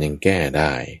มีมันยังแก้ไ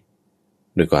ด้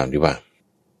ด้วยความที่ว่า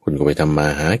คุณก็ไปทำมา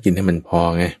หากินให้มันพอ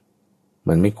ไง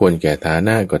มันไม่ควรแก่ฐาน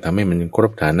ะก็ทำให้มันคร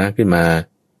บฐานะขึ้นมา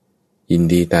ยิน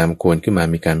ดีตามควรขึ้นมา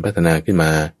มีการพัฒนาขึ้นม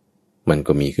ามัน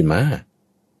ก็มีขึ้นมา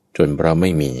จนเราไ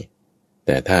ม่มีแ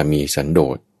ต่ถ้ามีสันโด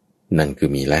ษนั่นคือ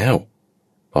มีแล้ว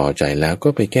พอใจแล้วก็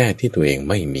ไปแก้ที่ตัวเอง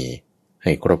ไม่มีใ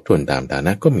ห้ครบถ้วนตามฐาน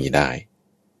ะก็มีได้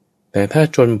แต่ถ้า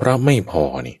จนเพราะไม่พอ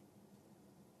นี่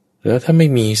แล้วถ้าไม่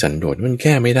มีสันโดษมันแ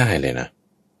ก้ไม่ได้เลยนะ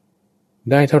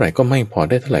ได้เท่าไหร่ก็ไม่พอ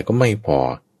ได้เท่าไหร่ก็ไม่พอ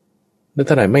ได้เ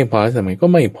ท่าไหร่ไม่พอทำไมก็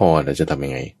ไม่พอเราจะทำยั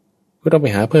งไงก็ต้องไป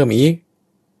หาเพิ่มอีก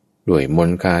ด้วยมน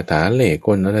ต์คาถาเลขก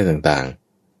ลอะไรต่าง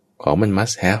ๆของมัน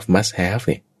must have เ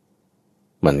นี่ย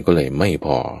มันก็เลยไม่พ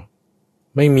อ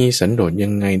ไม่มีสันโดษยั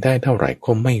งไงได้เท่าไหร่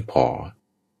ก็ไม่พอ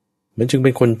มันจึงเป็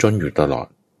นคนจนอยู่ตลอด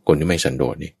คนที่ไม่สันโด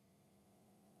ษนี่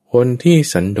คนที่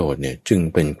สันโดษเนี่ยจึง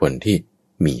เป็นคนที่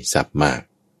มีทรัพย์มาก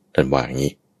ท่านว่าอย่าง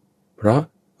นี้เพราะ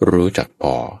รู้จักพ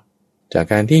อจาก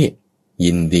การที่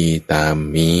ยินดีตาม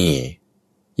มี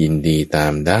ยินดีตา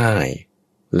มได้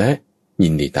และยิ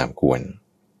นดีตามควร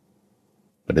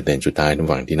ประเด็นสุดท้ายใน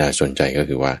ฝั่งที่น่าสนใจก็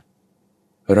คือว่า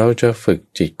เราจะฝึก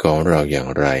จิตของเราอย่าง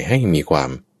ไรให้มีความ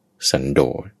สันโด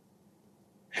ษ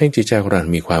ให้จิตใจของเรา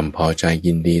มีความพอใจ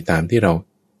ยินดีตามที่เรา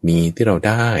มีที่เรา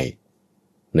ได้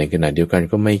ในขณะเดียวกัน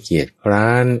ก็ไม่เกียจคร้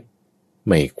านไ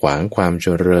ม่ขวางความเจ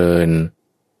ริญ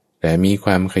แต่มีค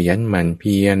วามขยันหมั่นเ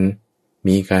พียร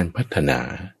มีการพัฒนา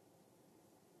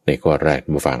ในข้อแรก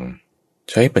มาฟัง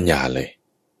ใช้ปัญญาเลย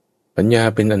ปัญญา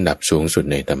เป็นอันดับสูงสุด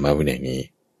ในธรรมวินัยนี้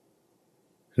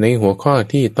ในหัวข้อ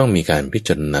ที่ต้องมีการพิจ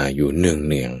ารณาอยู่เ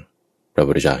นืองๆพระ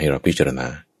พุทธเจ้าให้เราพิจารณา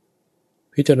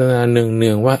เนื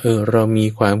องๆว่าเรามี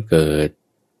ความเกิด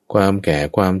ความแก่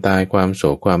ความตายความโศ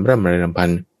กความร่ำไรรำพัน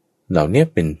เหล่านี้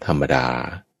เป็นธรรมดา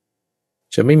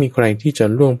จะไม่มีใครที่จะ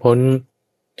ล่วงพ้น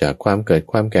จากความเกิด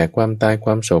ความแก่ความตายคว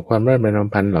ามโศกความร่ำไรร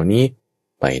ำพันเหล่านี้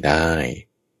ไปได้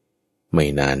ไม่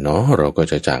นานเนาะเราก็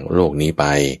จะจากโลกนี้ไป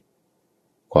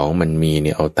ของมันมีเ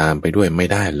นี่ยเอาตามไปด้วยไม่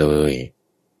ได้เลย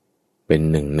เป็น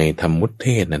หนึ่งในธรรมุตเท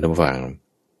ศนะท่านผู้ฟัง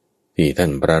ที่ท่า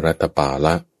นพระรัตปาล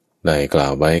ะได้กล่า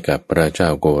วไว้กับพระเจ้า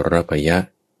โกรพยะ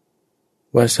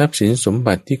ว่าทรัพย์สินสม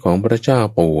บัติที่ของพระเจ้า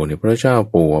ปู่เนี่ยพระเจ้า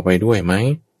ปู่เอาไปด้วยไหม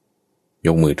ย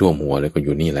กมือท่วมหัวเลยก็อ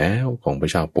ยู่นี่แล้วของพร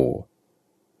ะเจ้าปู่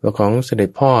แล้วของเสด็จ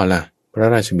พ่อล่ะพระ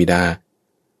ราชบิดา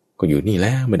ก็อยู่นี่แ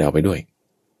ล้วไม่ได้เอาไปด้วย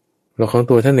แล้วของ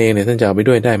ตัวท่านเองเนี่ยท่านจะเอาไป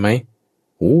ด้วยได้ไหม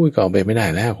ก็เอาไปไม่ได้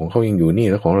แล้วของเขายังอยู่นี่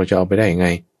แล้วของเราจะเอาไปได้ยังไง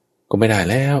ก็ไม่ได้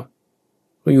แล้ว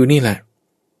ก็อยู่นี่แหละ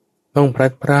ต้องพลั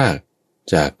ดพราก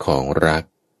จากของรัก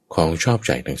ของชอบใ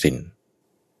จทั้งสิ้น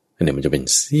อันนี้มันจะเป็น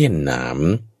เสี้ยนหนาม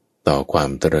ต่อความ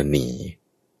ตระหนี่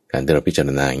การที่เราพิจาร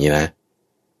ณาอย่างนี้นะ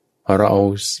พอเราเอา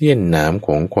เสี้ยนหนามข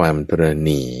องความตระห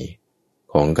นี่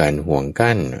ของการห่วง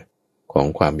กั้นของ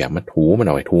ความอยากมาถูมันเ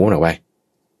อาไว้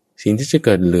สิ่งที่จะเ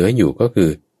กิดเหลืออยู่ก็คือ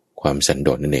ความสันโด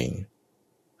ษนั่นเอง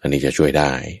อันนี้จะช่วยไ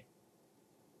ด้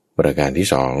ประการที่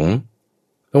สอง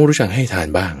ต้องรู้จักให้ทาน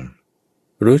บ้าง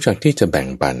รู้จักที่จะแบ่ง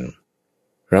ปัน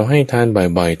เราให้ทาน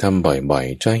บ่อยๆทำบ่อย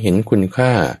ๆจะเห็นคุณค่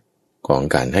าของ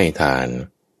การให้ทาน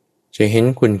จะเห็น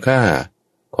คุณค่า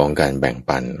ของการแบ่ง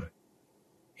ปัน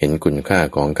เห็นคุณค่า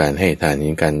ของการให้ทานเห็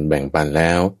นการแบ่งปันแ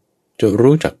ล้วจะ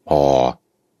รู้จักพอ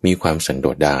มีความสันโด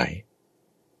ษได้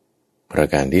ประ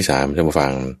การที่สามท่านผู้ฟั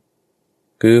ง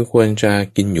คือควรจะ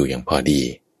กินอยู่อย่างพอดี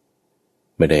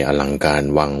ไม่ได้อลังการ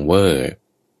วังเวอร์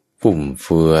ฟุ่มเ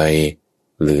ฟือย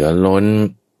เหลือล้น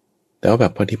แต่ว่าแบ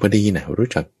บพอดีนะรู้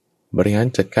จักบริหาร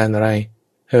จัดการอะไร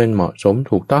ให้มันเหมาะสม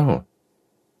ถูกต้อง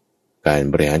การ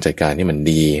บริหารจัดการที่มัน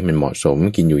ดีมันเหมาะสม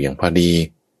กินอยู่อย่างพอดี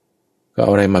ก็เอ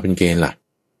าอะไรมาเป็นเกณฑ์ล่ะ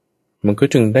มันก็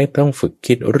จึงได้ต้องฝึก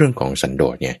คิดเรื่องของสันโด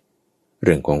ษไงเ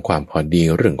รื่องของความพอดี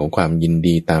เรื่องของความยิน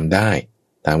ดีตามได้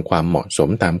ตามความเหมาะสม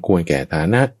ตามควรแก่ฐา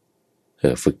นะ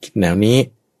ฝึกคิดแนวนี้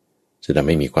จะทำใ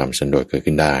ห้มีความสันโดษเกิด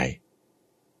ขึ้นได้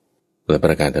และป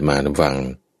ระการต่อมาท่านฟัง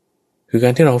คือกา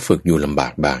รที่เราฝึกอยู่ลำบา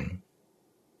กบ้าง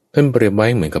ท่านเปรียบไว้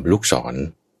เหมือนกับลูกศร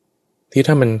ที่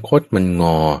ถ้ามันคดมันง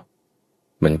อ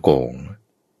มันโก่ง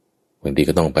บางที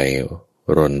ก็ต้องไป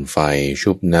รนไฟ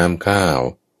ชุบน้ำข้าว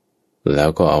แล้ว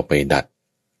ก็เอาไปดัด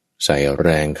ใส่แร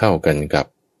งเข้ากันกับ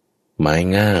ไม้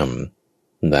งาม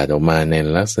ดัดออกมาใน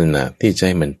ลักษณะที่จะใ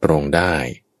ห้มันตรงได้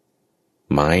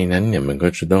ไม้นั้นเนี่ยมันก็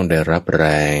จะต้องได้รับแร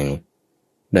ง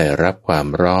ได้รับความ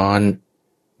ร้อน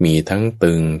มีทั้ง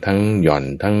ตึงทั้งหย่อน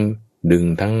ทั้งดึง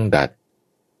ทั้งดัด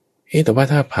แต่ว่า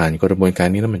ถ้าผ่านกระบวนการ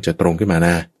นี้แล้วมันจะตรงขึ้นมาน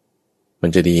ะมัน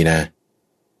จะดีนะ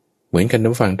เหมือนกันท่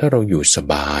านฟังถ้าเราอยู่ส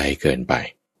บายเกินไป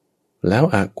แล้ว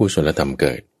อกุศลธรรมเ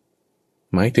กิด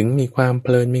หมายถึงมีความเพ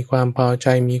ลินมีความพอใจ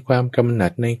มีความกำหนั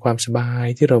ดในความสบาย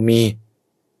ที่เรามี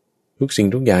ทุกสิ่ง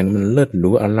ทุกอย่างมันเลิศหรู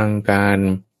อลังการ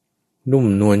นุ่ม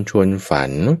นวลชวนฝั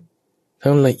น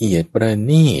ทั้งละเอียดประ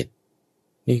ณีต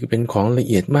นี่เป็นของละ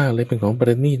เอียดมากเลยเป็นของปร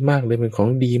ะณีตมากเลยเป็นของ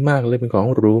ดีมากเลยเป็นของ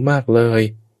หรูมากเลย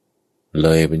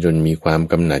เป็นจนมีความ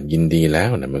กำหนัดยินดีแล้ว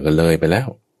นะมันก็เลยไปแล้ว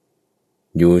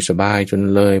อยู่สบายจน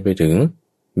เลยไปถึง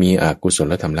มีอกุศ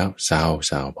ลธรรมแล้วเศร้า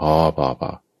พอ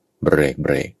เบร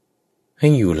กให้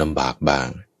อยู่ลำบากบ้าง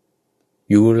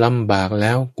อยู่ลำบากแ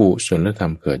ล้วกุศลธรร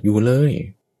มเกิดอยู่เลย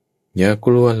อย่าก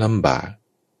ลัวลำบาก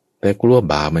แต่กลัว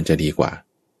บาปมันจะดีกว่า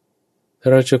ถ้า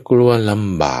เราจะกลัวล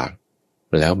ำบาก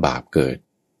แล้วบาปเกิด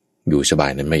อยู่สบา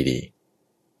ยนั้นไม่ดี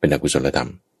เป็นอกุศลธรรม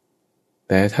แ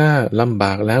ต่ถ้าลำบ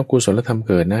ากแล้วกุศลธรรม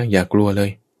เกิดนะอย่ากลัวเลย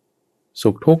สุ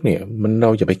ขทุกข์เนี่ยมันเร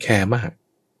าอย่าไปแคร์มาก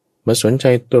มาสนใจ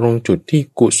ตรงจุดที่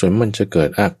กุศลมันจะเกิด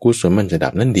อกุศลมันจะดั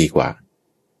บนั่นดีกว่า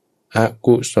อ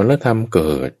กุศลธรรมเ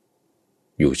กิด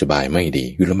อยู่สบายไม่ดี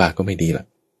อยู่ลำบากก็ไม่ดีล่ะ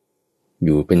อ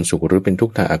ยู่เป็นสุขหรือเป็นทุก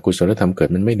ข์ถ้าอกุศลธรรมเกิด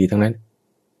มันไม่ดีทั้งนั้น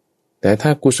แต่ถ้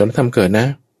ากุศลธรรมเกิดนะ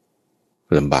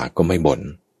ลำบากก็ไม่บ่น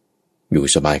อยู่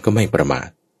สบายก็ไม่ประมาท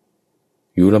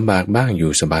อยู่ลำบากบ้างอ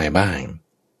ยู่สบายบ้าง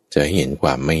จะเห็นคว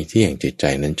ามไม่เที่ยงจิตใจ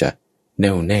นั้นจะแ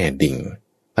น่วแน่ดิ่ง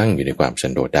ตั้งอยู่ในความสั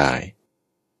นโดษได้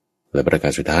และประกา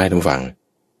รสุดท้ายท่านฟัง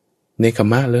เนกขัม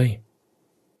มะเลย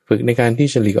ฝึกในการที่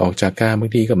จะหลีกออกจากกามบา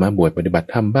งทีก็มาบวชปฏิบัติ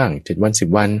ธรรมบ้าง7 วัน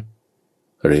10 วัน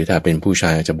หรือถ้าเป็นผู้ชา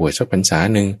ยจะบวชสักพรรษา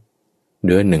หนึ่งเ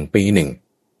ดือนหนึ่งปีหนึ่ง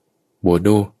บวช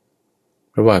ดู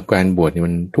เพราะว่าการบวชนี่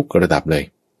มันทุกระดับเลย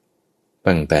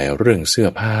ตั้งแต่เรื่องเสื้อ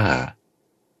ผ้า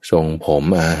ทรงผม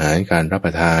อาหารการรับป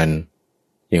ระทาน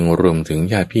ยังรวมถึง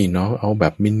ญาติพี่น้องเอาแบ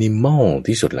บมินิมอล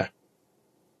ที่สุดล่ะ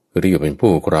คือที่อยู่เป็น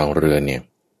ผู้ครองเรือนเนี่ย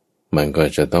มันก็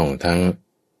จะต้องทั้ง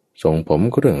ทรงผม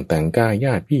เครื่องแต่งกายญ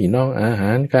าติพี่น้องอาห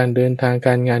ารการเดินทางก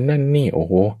ารงานนั่นนี่โอ้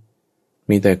โห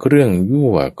มีแต่เครื่องยั่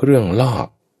วเครื่องล่อ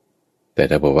แต่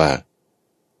ถ้าบอกว่า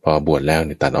พอบวชแล้วเ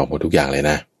นี่ยตัดออกหมดทุกอย่างเลย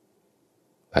นะ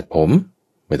ตัดผม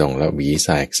ไม่ต้องละหวีแส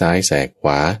กซ้ายแสกขว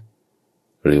า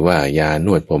หรือว่ายาน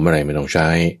วดผมอะไรไม่ต้องใช้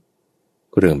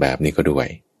เรื่องแบบนี้ก็ด้วย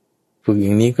ฝึกอย่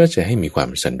างนี้ก็จะให้มีความ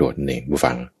สันโดษเองผู้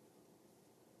ฟัง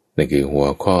นั่นคือหัว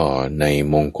ข้อใน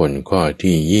มงคลข้อ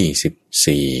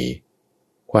ที่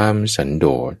24ความสันโด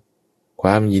ษคว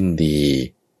ามยินดี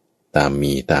ตาม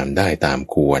มีตามได้ตาม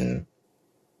ควร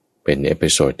เป็นเอพิ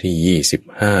โซดที่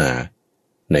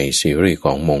25ในซีรีส์ข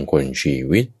องมงคลชี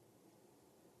วิต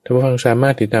ท่านผู้ฟังสามา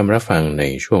รถติดตามรับฟังใน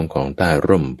ช่วงของใต้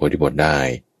ร่มโพธิบทได้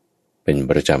เป็น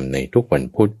ประจำในทุกวัน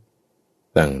พุธ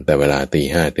ตั้งแต่เวลา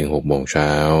 5:00 ถึง 6:00 น.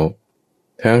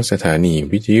ทางสถานี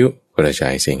วิทยุกระจา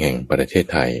ยเสียงแห่งประเทศ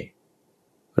ไทย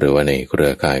หรือว่าในเครื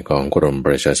อข่ายของกรมป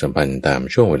ระชาสัมพันธ์ตาม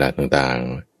ช่วงเวลาต่าง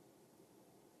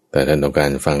ๆแต่ท่านต้องกา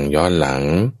รฟังย้อนหลัง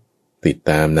ติด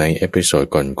ตามในเอพิโซด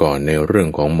ก่อนๆในเรื่อง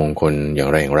ของมงคลอย่าง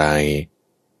ไร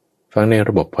ฟังในร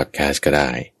ะบบพอดแคสต์ก็ไ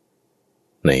ด้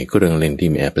ในเครื่องเล่นที่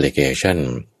มีแอปพลิเคชัน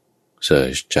เสิ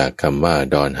ร์ชจากคำว่า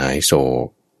ดอนหายโศก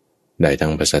ได้ทั้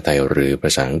งภาษาไทยหรือภ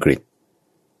าษาอังกฤษ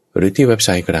หรือที่เว็บไซ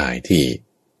ต์ก็ได้ที่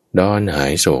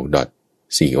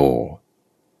donhaisok.co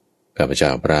ข้าพเจ้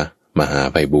าพระมหา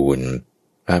ไพบูลย์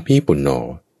อาภีปุณโญ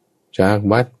จาก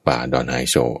วัดป่าดอนหาย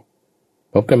โศก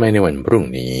พบกันใหม่ในวันพรุ่ง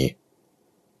นี้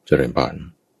เจริญพร